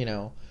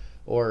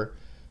 or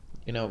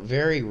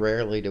very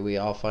rarely do we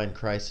all find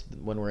Christ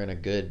when we're in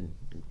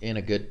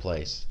a good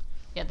place.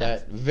 Yeah,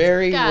 That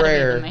very gotta be the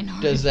rare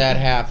minority. does that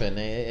happen.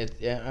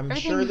 I'm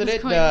sure that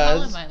it does.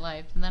 Well in my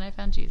life, and then I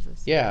found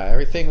Jesus. Yeah,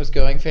 everything was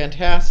going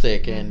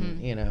fantastic,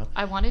 and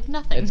I wanted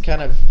nothing. it's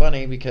kind of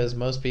funny because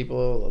most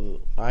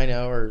people I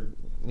know are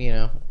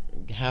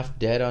half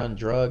dead on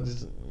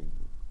drugs.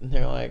 And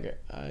they're like,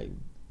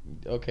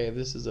 okay,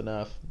 this is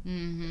enough.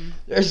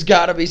 There's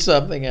got to be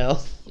something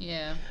else.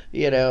 Yeah.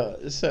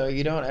 So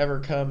you don't ever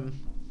come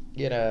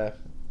in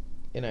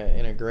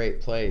a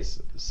great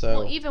place. So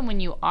well, even when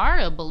you are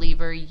a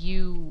believer,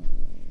 you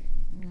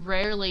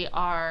rarely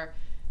are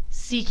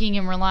seeking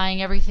and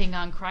relying everything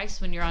on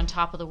Christ when you're on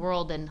top of the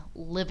world and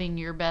living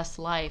your best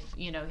life,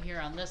 here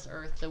on this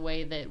earth the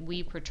way that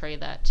we portray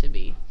that to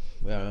be.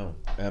 Well,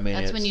 I mean,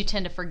 that's when you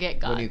tend to forget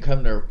God. When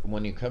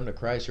you come to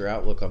Christ, your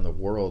outlook on the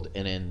world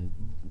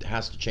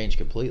has to change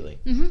completely.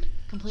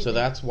 Completely. So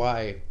that's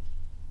why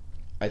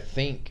I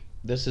think,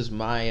 this is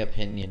my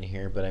opinion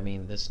here, but I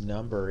mean, this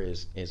number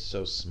is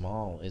so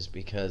small is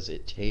because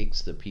it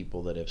takes the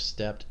people that have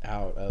stepped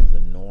out of the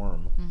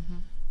norm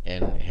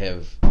and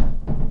have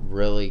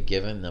really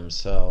given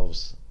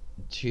themselves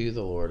to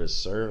the Lord as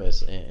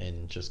service,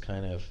 and just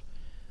kind of,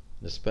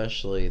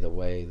 especially the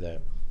way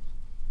that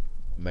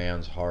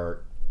man's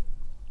heart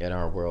in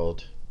our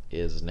world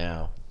is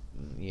now,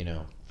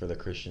 for the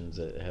Christians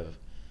that have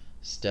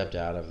stepped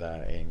out of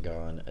that and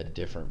gone a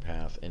different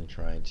path and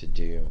trying to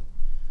do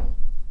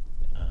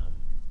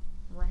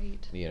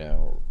right.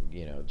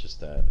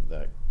 Just the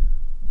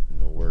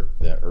work,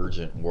 that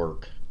urgent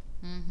work.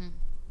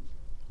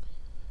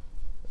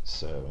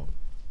 So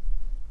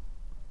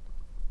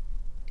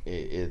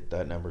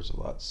that number's a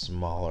lot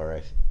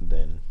smaller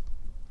than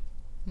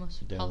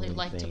most probably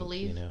like to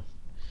believe.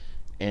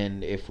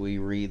 And if we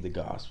read the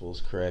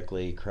Gospels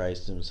correctly,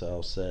 Christ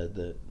himself said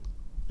that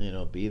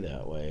it'll be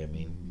that way. I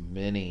mean,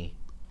 many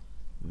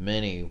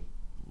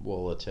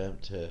will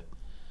attempt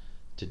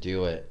to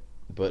do it,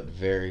 but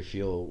very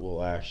few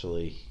will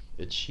actually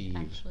get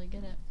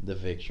the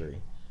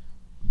victory.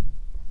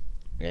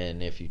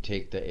 And if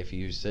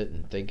you sit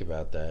and think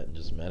about that and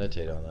just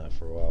meditate on that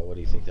for a while, what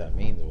do you think that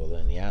means? Well,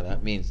 then,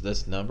 that means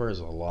this number is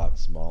a lot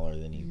smaller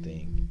than you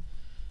think.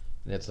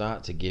 And it's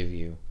not to give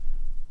you,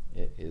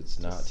 it's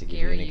not to give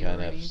you any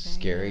kind of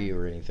scare you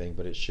or anything,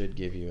 but it should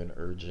give you an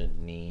urgent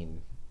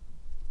need,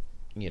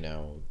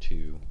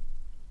 to,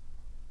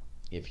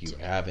 if you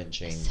haven't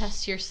changed,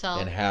 assess yourself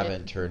and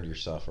haven't turned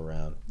yourself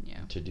around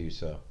to do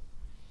so.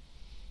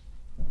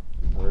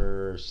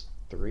 Verse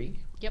 3?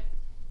 Yep.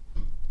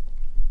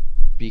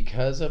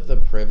 Because of the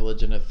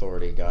privilege and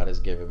authority God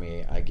has given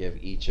me, I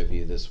give each of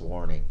you this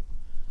warning.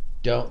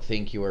 Don't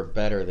think you are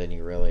better than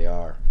you really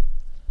are.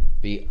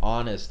 Be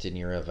honest in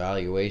your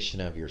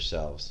evaluation of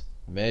yourselves,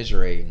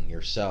 measuring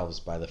yourselves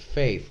by the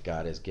faith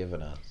God has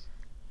given us.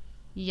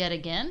 Yet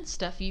again,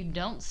 stuff you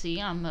don't see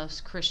on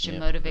most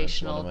Christian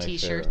motivational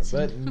t-shirts.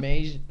 But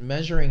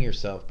measuring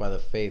yourself by the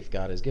faith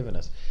God has given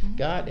us.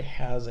 God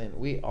hasn't,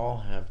 we all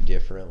have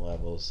different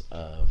levels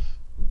of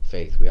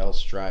faith. We all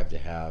strive to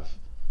have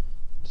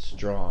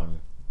strong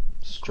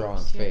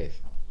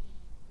faith.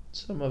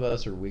 Some of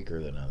us are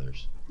weaker than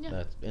others.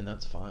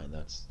 That's fine.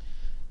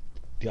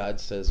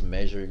 God says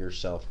measure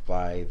yourself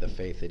by the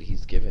faith that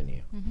he's given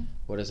you.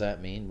 What does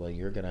that mean? Well,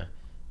 you're gonna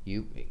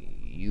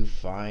you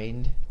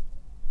find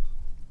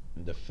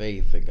the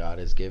faith that God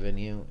has given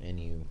you, and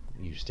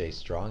you stay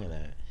strong in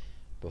that.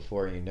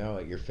 Before you know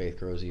it, your faith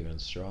grows even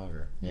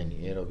stronger, and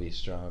it'll be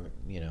strong.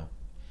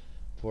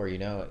 Before you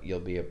know it, you'll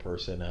be a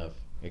person of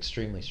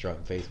extremely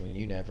strong faith when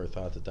you never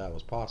thought that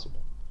was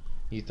possible.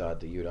 You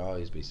thought that you'd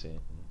always be sin.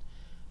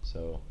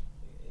 So,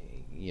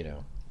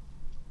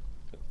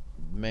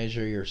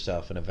 measure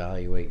yourself and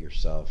evaluate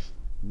yourself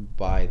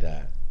by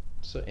that.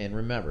 So, and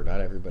remember, not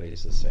everybody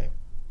is the same.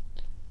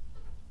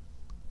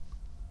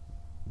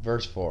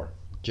 Verse 4.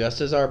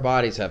 Just as our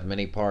bodies have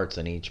many parts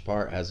and each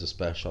part has a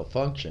special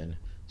function,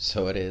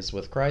 so it is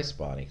with Christ's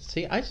body.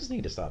 See, I just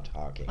need to stop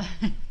talking.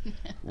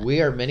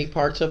 We are many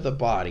parts of the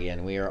body,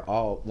 and we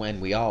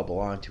all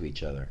belong to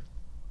each other.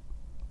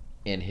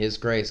 In his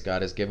grace,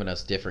 God has given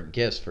us different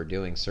gifts for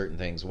doing certain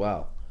things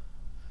well.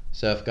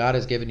 So if God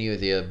has given you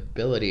the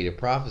ability to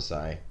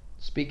prophesy,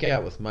 speak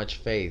out with much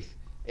faith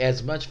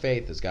as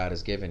God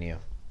has given you.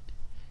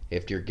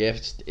 If your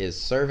gift is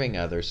serving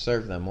others,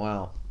 serve them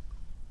well.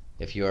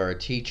 If you are a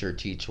teacher,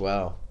 teach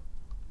well.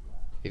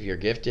 If your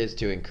gift is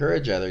to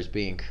encourage others,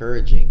 be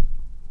encouraging.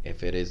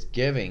 If it is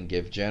giving,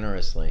 give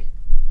generously.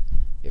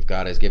 If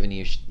God has given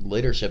you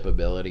leadership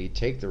ability,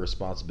 take the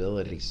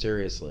responsibility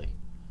seriously.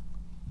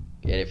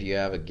 Yet if you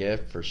have a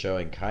gift for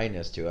showing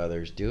kindness to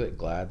others, do it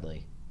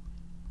gladly.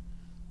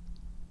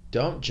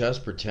 Don't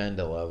just pretend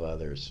to love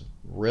others.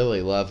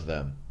 Really love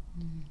them.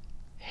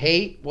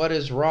 Hate what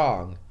is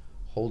wrong.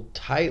 Hold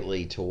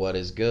tightly to what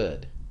is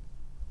good.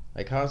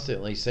 I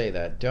constantly say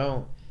that.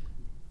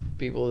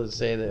 People that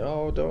say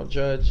that, don't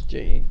judge.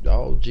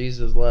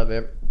 Jesus love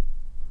every.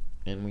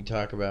 And we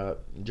talk about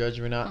judge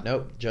me not.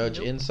 Nope. Judge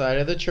inside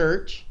of the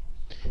church.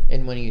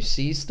 And when you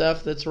see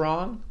stuff that's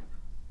wrong,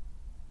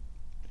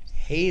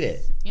 hate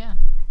it. Yeah.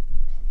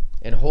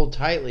 And hold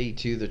tightly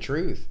to the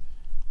truth.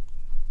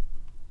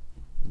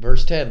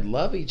 Verse 10,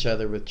 love each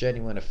other with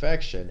genuine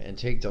affection and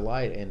take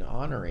delight in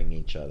honoring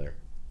each other.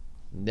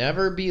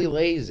 Never be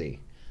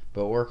lazy,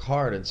 but work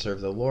hard and serve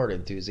the Lord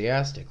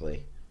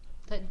enthusiastically.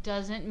 That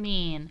doesn't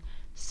mean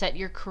set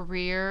your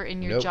career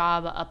and your Nope.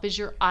 job up as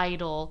your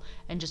idol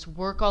and just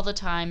work all the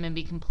time and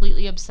be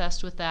completely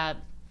obsessed with that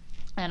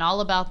and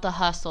all about the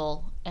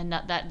hustle. And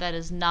that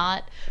is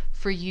not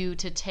for you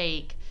to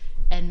take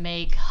and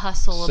make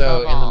hustle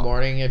So above in all. the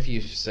morning, if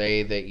you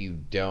say that you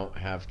don't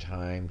have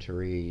time to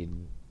read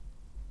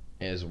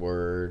His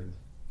Word,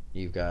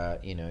 you've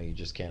got, you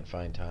just can't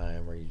find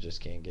time, or you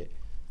just can't get.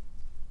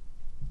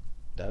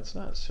 That's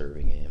not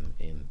serving Him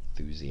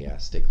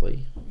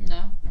enthusiastically.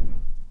 No.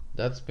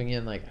 That's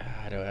being like,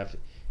 I don't have to.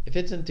 If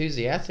it's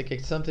enthusiastic,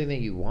 it's something that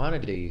you want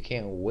to do. You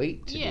can't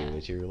wait to Yeah. do.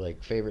 It's your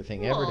favorite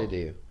thing ever to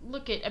do.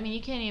 Look at,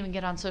 you can't even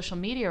get on social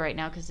media right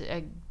now because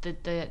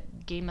the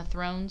Game of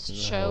Thrones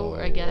show,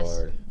 Oh, I guess,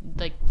 Lord.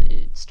 like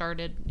it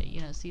started,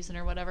 season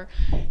or whatever.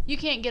 You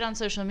can't get on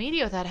social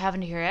media without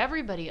having to hear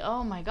everybody.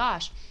 Oh my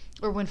gosh.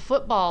 Or when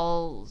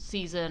football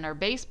season or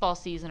baseball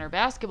season or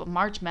basketball,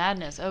 March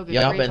Madness. Oh, good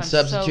Y'all grief, been I'm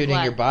so substituting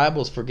glad. your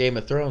Bibles for Game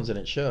of Thrones, and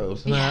it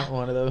shows. Yeah. Not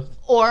one of those.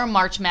 Or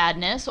March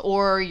Madness,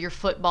 or your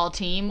football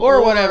team,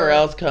 Or whatever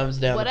else comes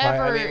down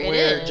whatever the pipe. I mean,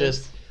 it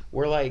is.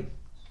 we're like,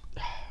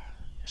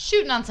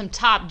 shooting on some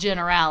top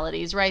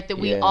generalities, right? That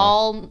we Yeah.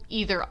 all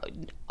either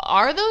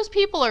are those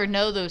people or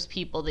know those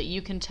people that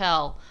you can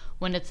tell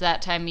when it's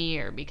that time of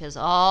year, because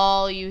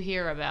all you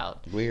hear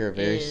about we are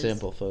very is-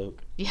 simple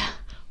folk. Yeah,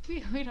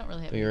 we don't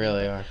really have. We anything,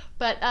 really are.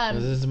 But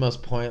This is the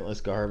most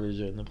pointless garbage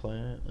on the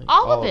planet. Like,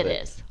 all of it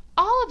is.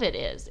 All of it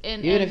is.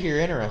 And Even if you're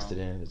interested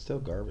in it, it's still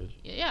garbage.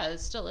 yeah, it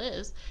still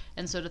is.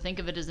 And so to think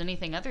of it as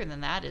anything other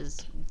than that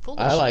is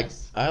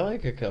foolishness. I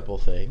like a couple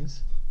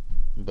things,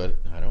 but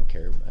I don't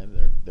care.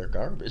 They're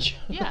garbage.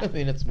 Yeah. I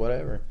mean, it's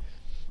whatever.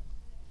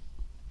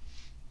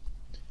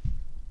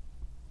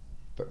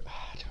 But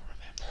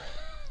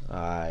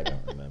I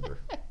don't remember.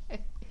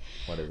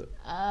 What is it?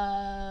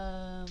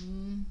 Well,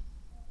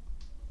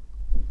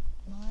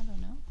 I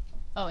don't know.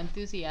 Oh,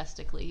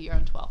 enthusiastically, you're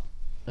on 12.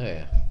 Oh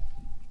yeah,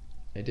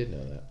 I did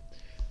know that.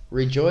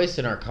 Rejoice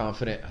in our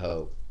confident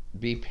hope.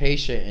 Be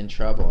patient in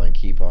trouble and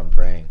keep on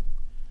praying.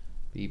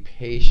 Be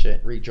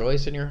patient.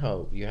 Rejoice in your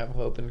hope. You have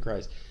hope in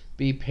Christ.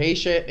 Be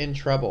patient in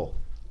trouble.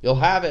 You'll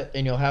have it,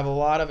 and you'll have a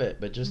lot of it,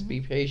 but just be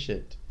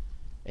patient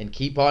and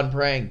keep on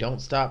praying.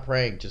 Don't stop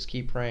praying. Just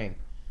keep praying.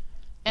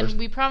 And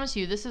we promise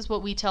you, this is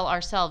what we tell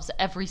ourselves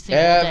every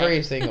single day.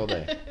 Every single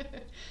day.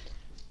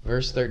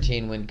 Verse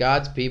 13, when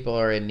God's people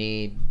are in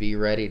need, be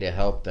ready to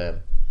help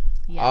them.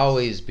 Yes.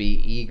 Always be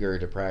eager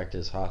to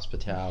practice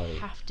hospitality. You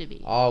have to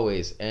be.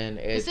 Always. And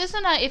This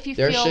isn't a if you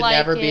there feel should like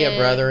never be a it-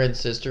 brother and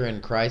sister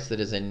in Christ that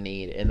is in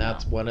need. And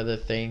that's one of the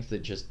things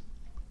that just,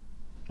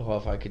 I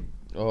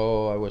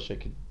wish I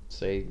could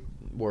say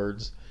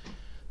words,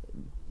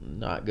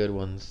 not good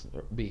ones,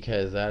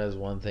 because that is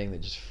one thing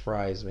that just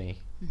fries me.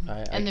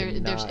 And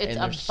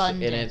it's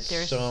abundant.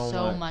 There's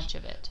so much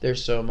of it.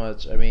 There's so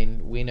much. I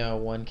mean, we know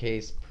one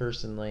case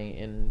personally,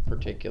 in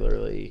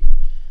particularly,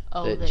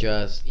 that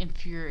just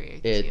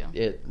infuriates you.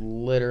 It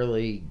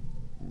literally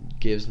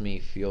gives me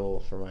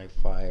fuel for my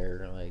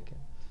fire. Like,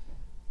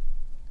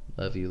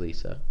 love you,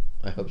 Lisa.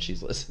 I hope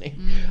she's listening.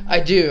 Mm-hmm. I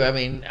do. I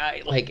mean,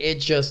 it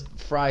just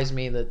fries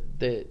me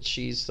that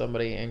she's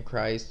somebody in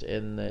Christ,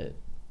 and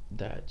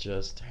that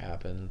just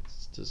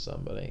happens to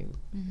somebody.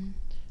 Mm-hmm.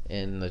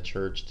 And the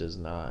church does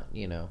not,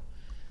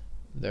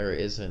 there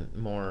isn't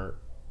more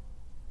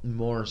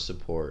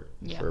support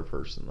for a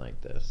person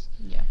like this.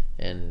 Yeah.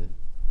 And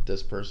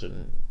this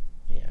person,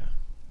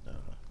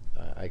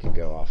 I could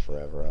go off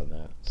forever on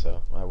that,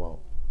 so I won't.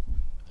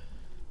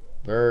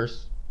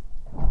 Verse.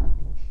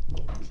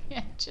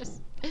 Yeah,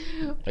 just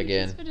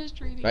Again. Just finished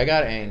reading. I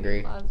got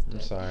angry. Lost I'm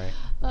it.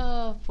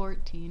 sorry.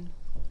 14.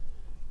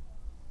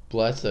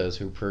 Bless those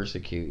who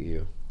persecute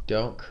you.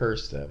 Don't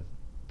curse them.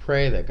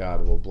 Pray that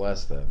God will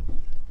bless them.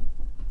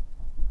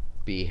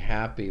 Be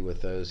happy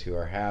with those who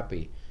are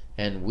happy,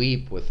 and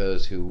weep with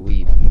those who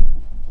weep.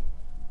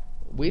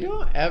 We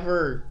don't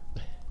ever.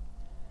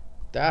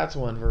 That's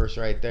one verse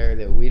right there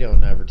that we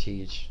don't ever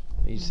teach.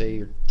 You say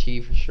your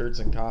T-shirts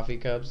and coffee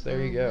cups.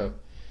 There you go.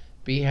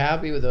 Be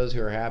happy with those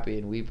who are happy,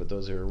 and weep with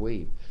those who are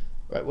weep.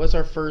 Right? What's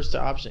our first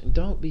option?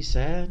 Don't be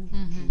sad.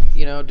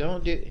 Mm-hmm.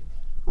 Don't do.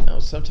 No,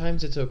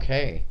 sometimes it's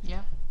okay.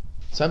 Yeah.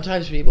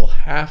 Sometimes people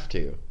have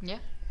to. Yeah.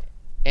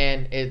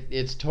 And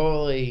it's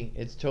totally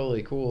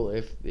cool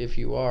if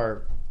you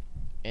are,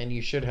 and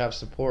you should have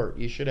support.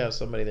 You should have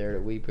somebody there to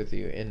weep with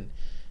you. And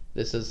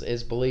this is,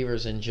 as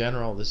believers in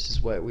general, this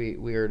is what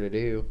we are to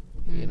do.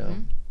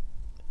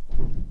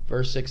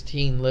 Verse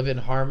 16: live in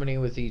harmony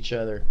with each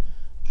other.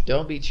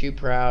 Don't be too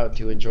proud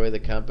to enjoy the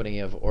company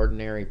of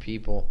ordinary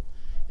people,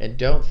 and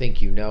don't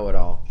think you know it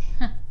all.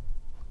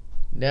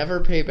 Never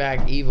pay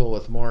back evil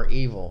with more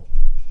evil.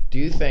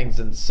 Do things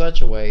in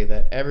such a way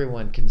that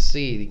everyone can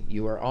see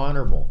you are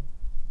honorable.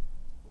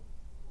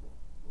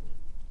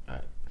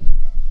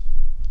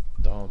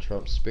 Donald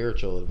Trump's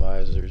spiritual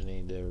advisors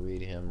need to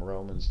read him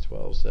Romans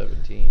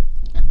 12:17.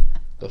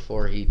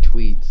 before he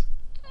tweets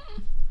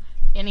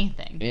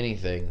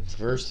Anything.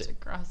 Verse Just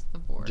across the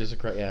board.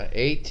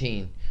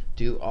 18.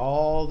 Do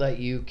all that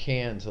you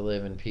can to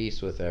live in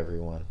peace with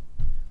everyone.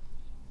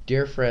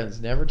 Dear friends,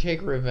 never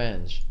take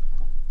revenge.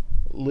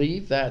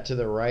 Leave that to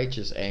the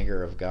righteous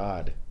anger of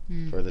God.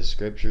 For the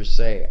scriptures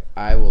say,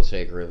 I will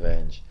take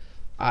revenge.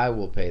 I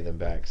will pay them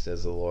back,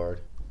 says the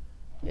Lord.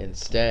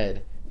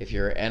 Instead, if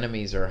your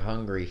enemies are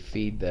hungry,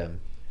 feed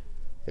them.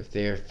 If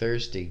they are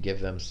thirsty,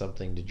 give them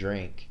something to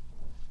drink.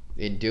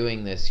 In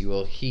doing this, you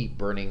will heap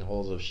burning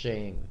coals of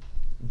shame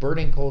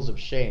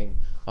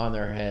on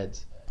their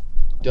heads.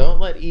 Don't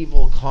let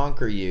evil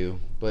conquer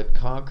you, but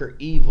conquer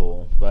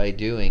evil by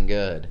doing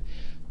good.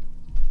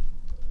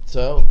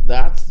 So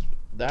that's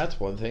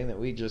one thing that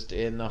we just,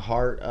 in the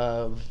heart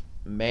of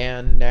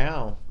man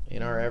now,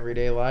 in our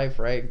everyday life,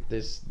 right?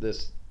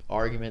 This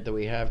argument that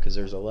we have, because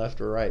there's a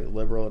left or right,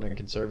 liberal and a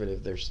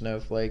conservative. There's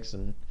snowflakes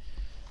and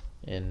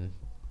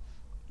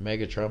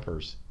mega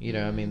Trumpers. You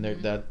know, I mean,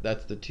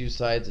 that's the two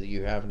sides that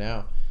you have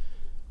now.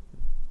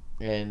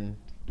 And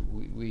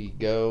we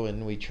go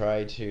and we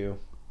try to,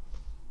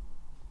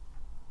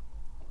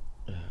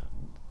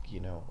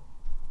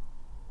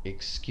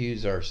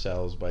 excuse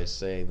ourselves by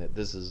saying that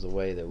this is the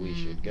way that we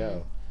should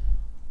go.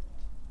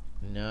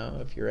 No,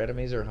 if your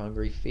enemies are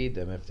hungry, feed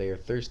them. If they are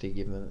thirsty,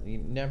 give them. You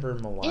never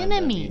malign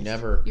them.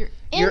 Your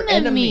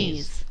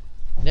enemies.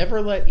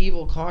 Never let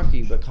evil conquer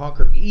you, but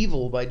conquer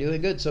evil by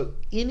doing good. So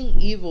any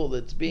evil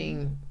that's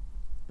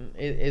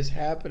is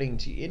happening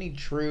to you, any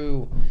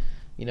true,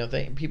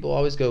 thing, people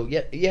always go,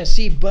 yeah,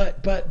 see,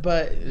 but,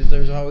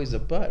 there's always a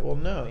but. Well,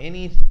 no,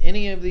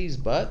 any of these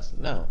buts,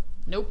 no.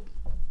 Nope.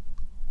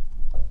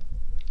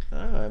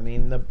 I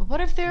mean,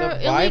 what if they're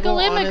illegal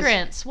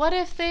immigrants? What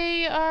if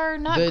they are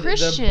not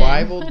Christian? The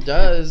Bible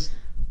does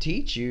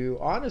teach you,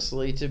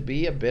 honestly, to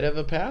be a bit of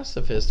a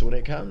pacifist when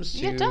it comes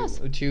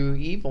to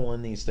evil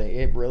in these things.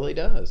 It really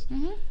does.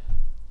 Mm-hmm.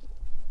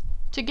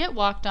 To get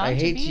walked on. I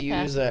hate to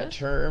use that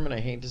term, and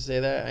I hate to say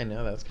that. I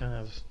know that's kind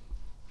of.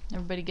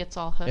 Everybody gets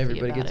all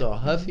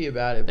huffy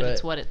about it. But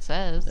it's what it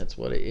says. That's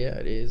what it. Yeah,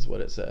 it is what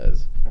it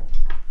says.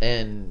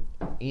 And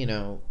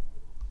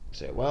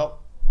say, well,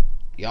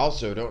 you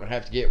also don't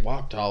have to get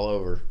walked all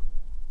over.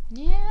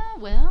 Yeah,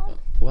 well.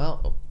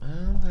 Well,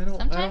 I don't.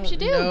 Sometimes you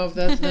do. Know if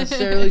that's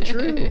necessarily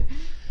true.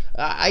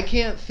 I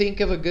can't think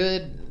of a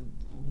good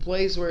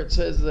place where it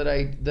says that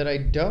I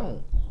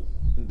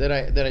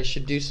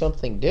should do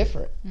something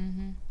different.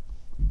 Mm-hmm.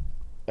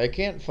 I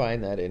can't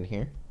find that in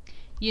here.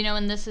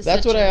 And this is.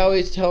 That's what I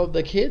always tell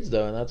the kids,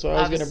 though, and that's what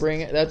I was going to bring.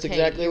 That's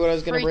exactly what I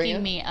was going to bring.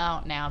 Freaking me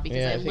out now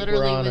because I think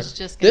literally was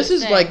just. This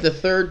is like the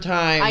third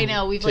time. I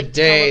know we've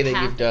today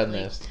that you've done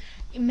this.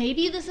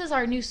 Maybe this is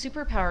our new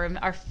superpower,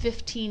 our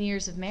 15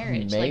 years of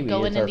marriage. Maybe like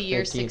going into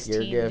year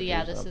 16.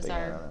 Yeah, this is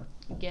our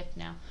gift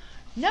now.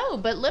 No,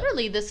 but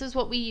literally this is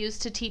what we use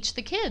to teach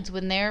the kids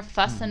when they're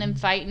fussing and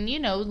fighting,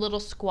 little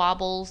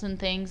squabbles and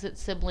things that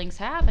siblings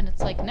have. And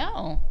it's like,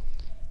 no.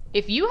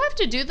 If you have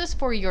to do this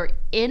for your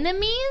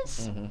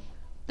enemies,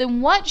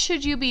 then what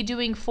should you be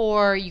doing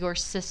for your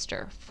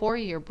sister, for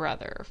your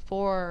brother,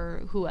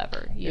 for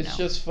whoever, It's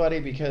just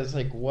funny because,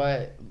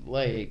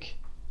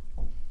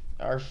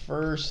 our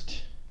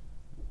first,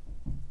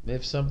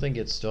 if something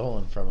gets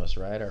stolen from us,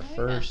 right?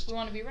 We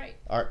want to be right.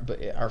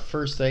 Our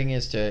first thing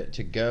is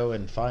to go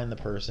and find the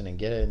person and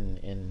get it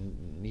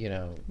and we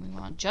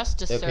want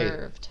justice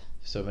served.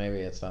 So maybe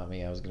it's not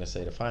me. I was going to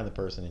say to find the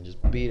person and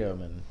just beat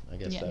them, and I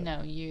guess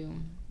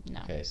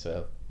No. Okay,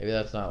 so maybe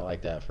that's not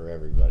like that for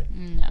everybody.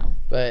 No.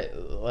 But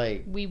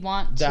we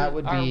want that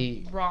would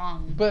be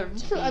wrong. But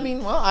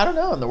I don't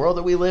know. In the world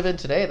that we live in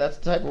today, that's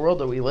the type of world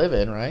that we live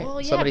in, right?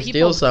 Well, yeah, somebody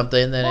steals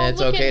something, then it's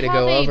okay to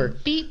go over.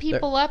 Beat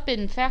people up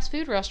in fast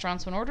food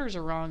restaurants when orders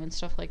are wrong and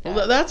stuff like that.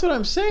 Well, that's what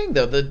I'm saying,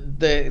 though.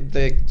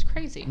 It's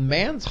crazy.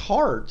 Man's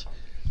heart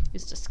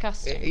is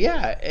disgusting.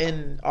 Yeah,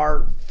 and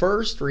our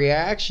first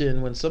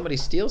reaction when somebody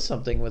steals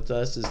something with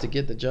us is to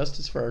get the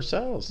justice for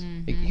ourselves.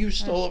 Mm-hmm. You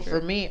stole it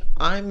from me,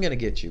 I'm going to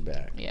get you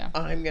back. Yeah.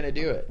 I'm going to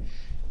do it.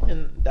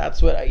 And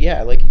that's what,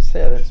 like you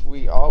said,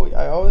 I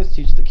always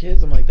teach the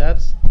kids, I'm like,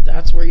 that's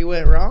where you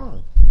went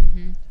wrong.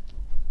 Mm-hmm.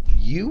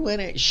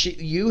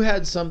 You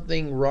had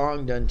something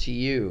wrong done to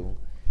you,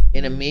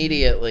 and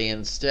immediately,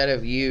 instead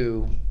of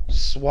you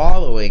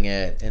swallowing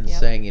it and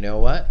saying, you know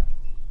what?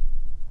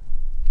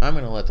 I'm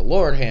going to let the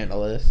Lord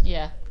handle this.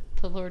 Yeah,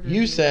 the Lord.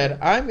 You said,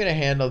 I'm going to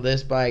handle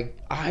this by,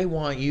 I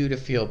want you to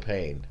feel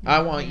pain. Mm-hmm.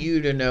 I want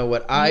you to know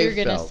what I felt.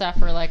 You're going to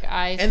suffer like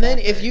I suffered. And then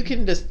if you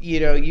can just,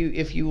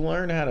 if you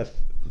learn how to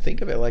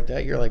think of it like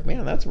that, you're like,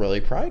 man, that's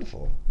really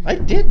prideful. Mm-hmm. I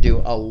did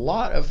do a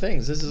lot of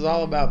things. This is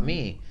all about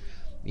me.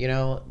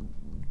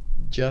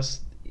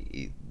 Just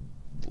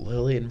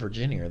Lily and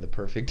Virginia are the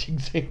perfect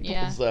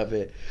examples of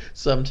it.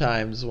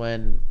 Sometimes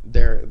when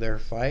they're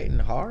fighting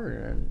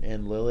hard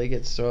and Lily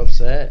gets so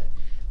upset.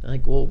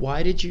 Like, well,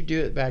 why did you do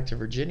it back to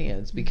Virginia?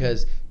 It's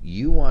because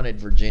you wanted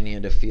Virginia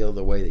to feel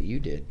the way that you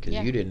did,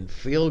 because you didn't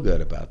feel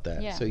good about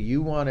that. Yeah. So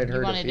you wanted her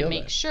to feel that. You wanted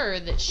to make sure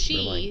that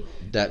she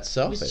that's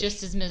selfish. was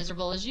just as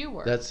miserable as you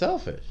were. That's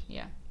selfish.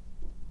 Yeah.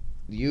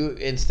 you,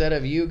 instead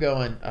of you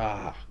going,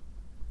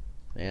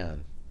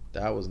 man,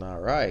 that was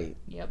not right.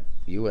 Yep.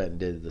 You went and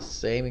did the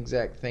same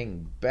exact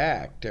thing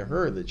back to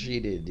her that she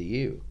did to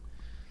you.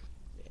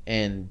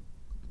 And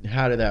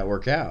how did that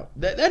work out?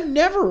 That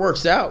never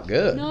works out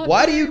good. Not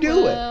Why do you very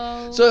do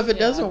well. it? So if it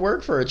Yeah. doesn't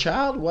work for a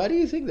child, why do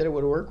you think that it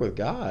would work with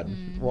God?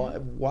 Mhm.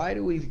 Why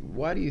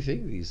do you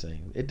think these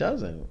things? It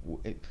doesn't.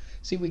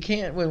 See, we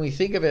can't, when we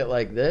think of it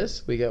like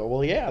this, we go,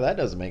 well, yeah, that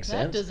doesn't make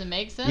sense. That doesn't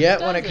make sense. Yet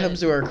when does it comes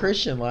to our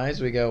Christian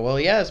lives, we go, well,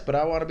 yes, but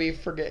I want to be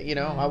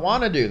I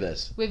want to do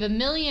this. We have a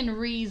million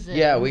reasons.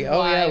 Yeah, we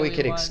why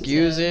could want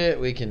excuse to. it.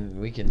 We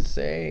can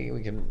say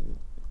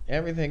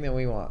everything that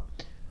we want.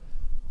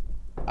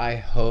 I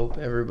hope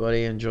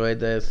everybody enjoyed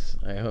this.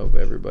 I hope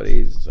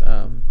everybody's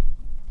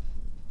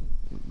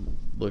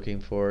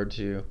looking forward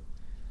to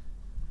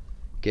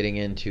getting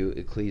into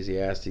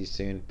Ecclesiastes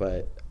soon.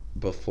 But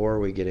before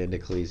we get into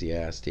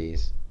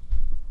Ecclesiastes,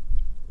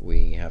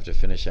 we have to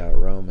finish out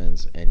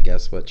Romans. And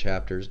guess what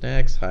chapter's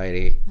next,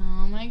 Heidi?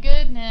 Oh my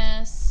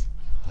goodness.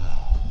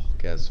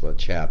 Guess what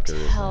chapter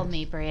is Tell next?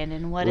 me,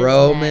 Brandon, what is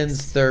Romans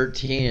next?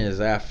 13 is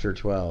after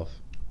 12.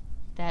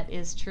 That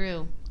is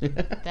true.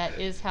 That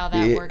is how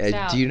that works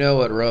out. Do you know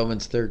what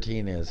Romans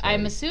 13 is?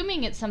 I'm Heidi?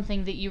 assuming it's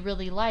something that you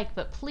really like,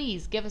 but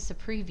please give us a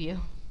preview.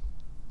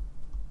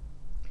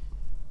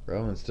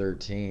 Romans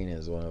 13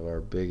 is one of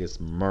our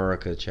biggest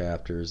Murica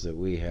chapters that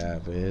we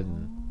have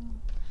in.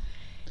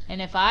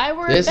 And if I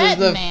were This a is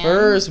betting the man,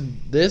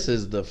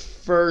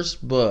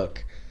 first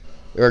book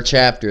or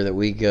chapter that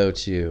we go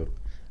to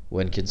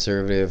when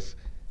conservative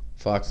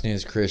Fox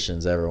News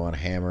Christians ever want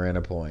to hammer in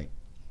a point.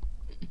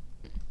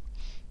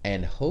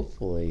 And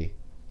hopefully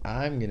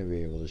I'm going to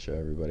be able to show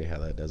everybody how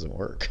that doesn't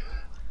work.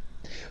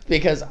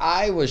 Because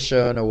I was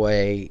shown a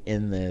way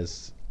in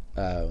this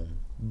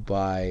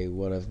by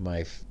one of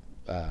my,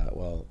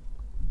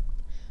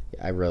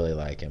 I really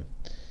like him.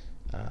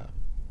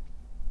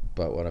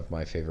 But one of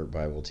my favorite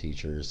Bible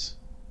teachers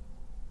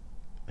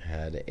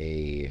had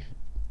a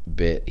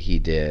bit he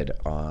did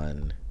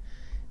on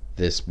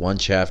this one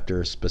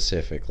chapter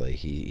specifically.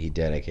 He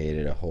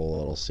dedicated a whole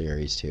little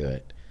series to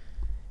it.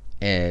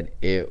 And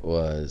it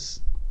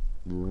was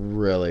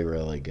really,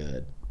 really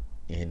good.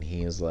 And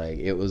he was like,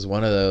 it was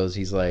one of those,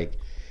 he's like,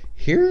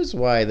 here's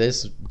why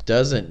this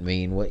doesn't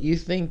mean what you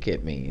think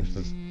it means.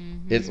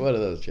 Mm-hmm. It's one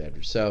of those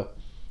chapters. So,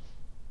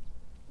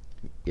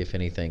 if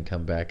anything,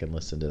 come back and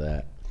listen to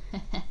that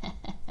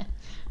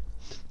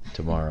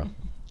tomorrow.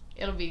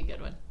 It'll be a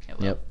good one. It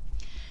will. Yep.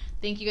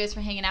 Thank you guys for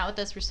hanging out with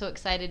us. We're so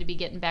excited to be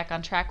getting back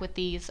on track with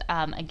these.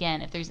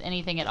 Again, if there's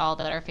anything at all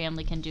that our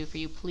family can do for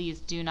you, please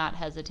do not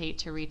hesitate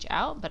to reach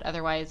out. But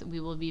otherwise, we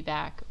will be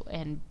back,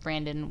 and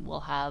Brandon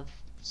will have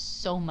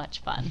so much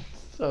fun.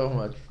 So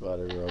much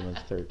fun in Romans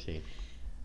 13.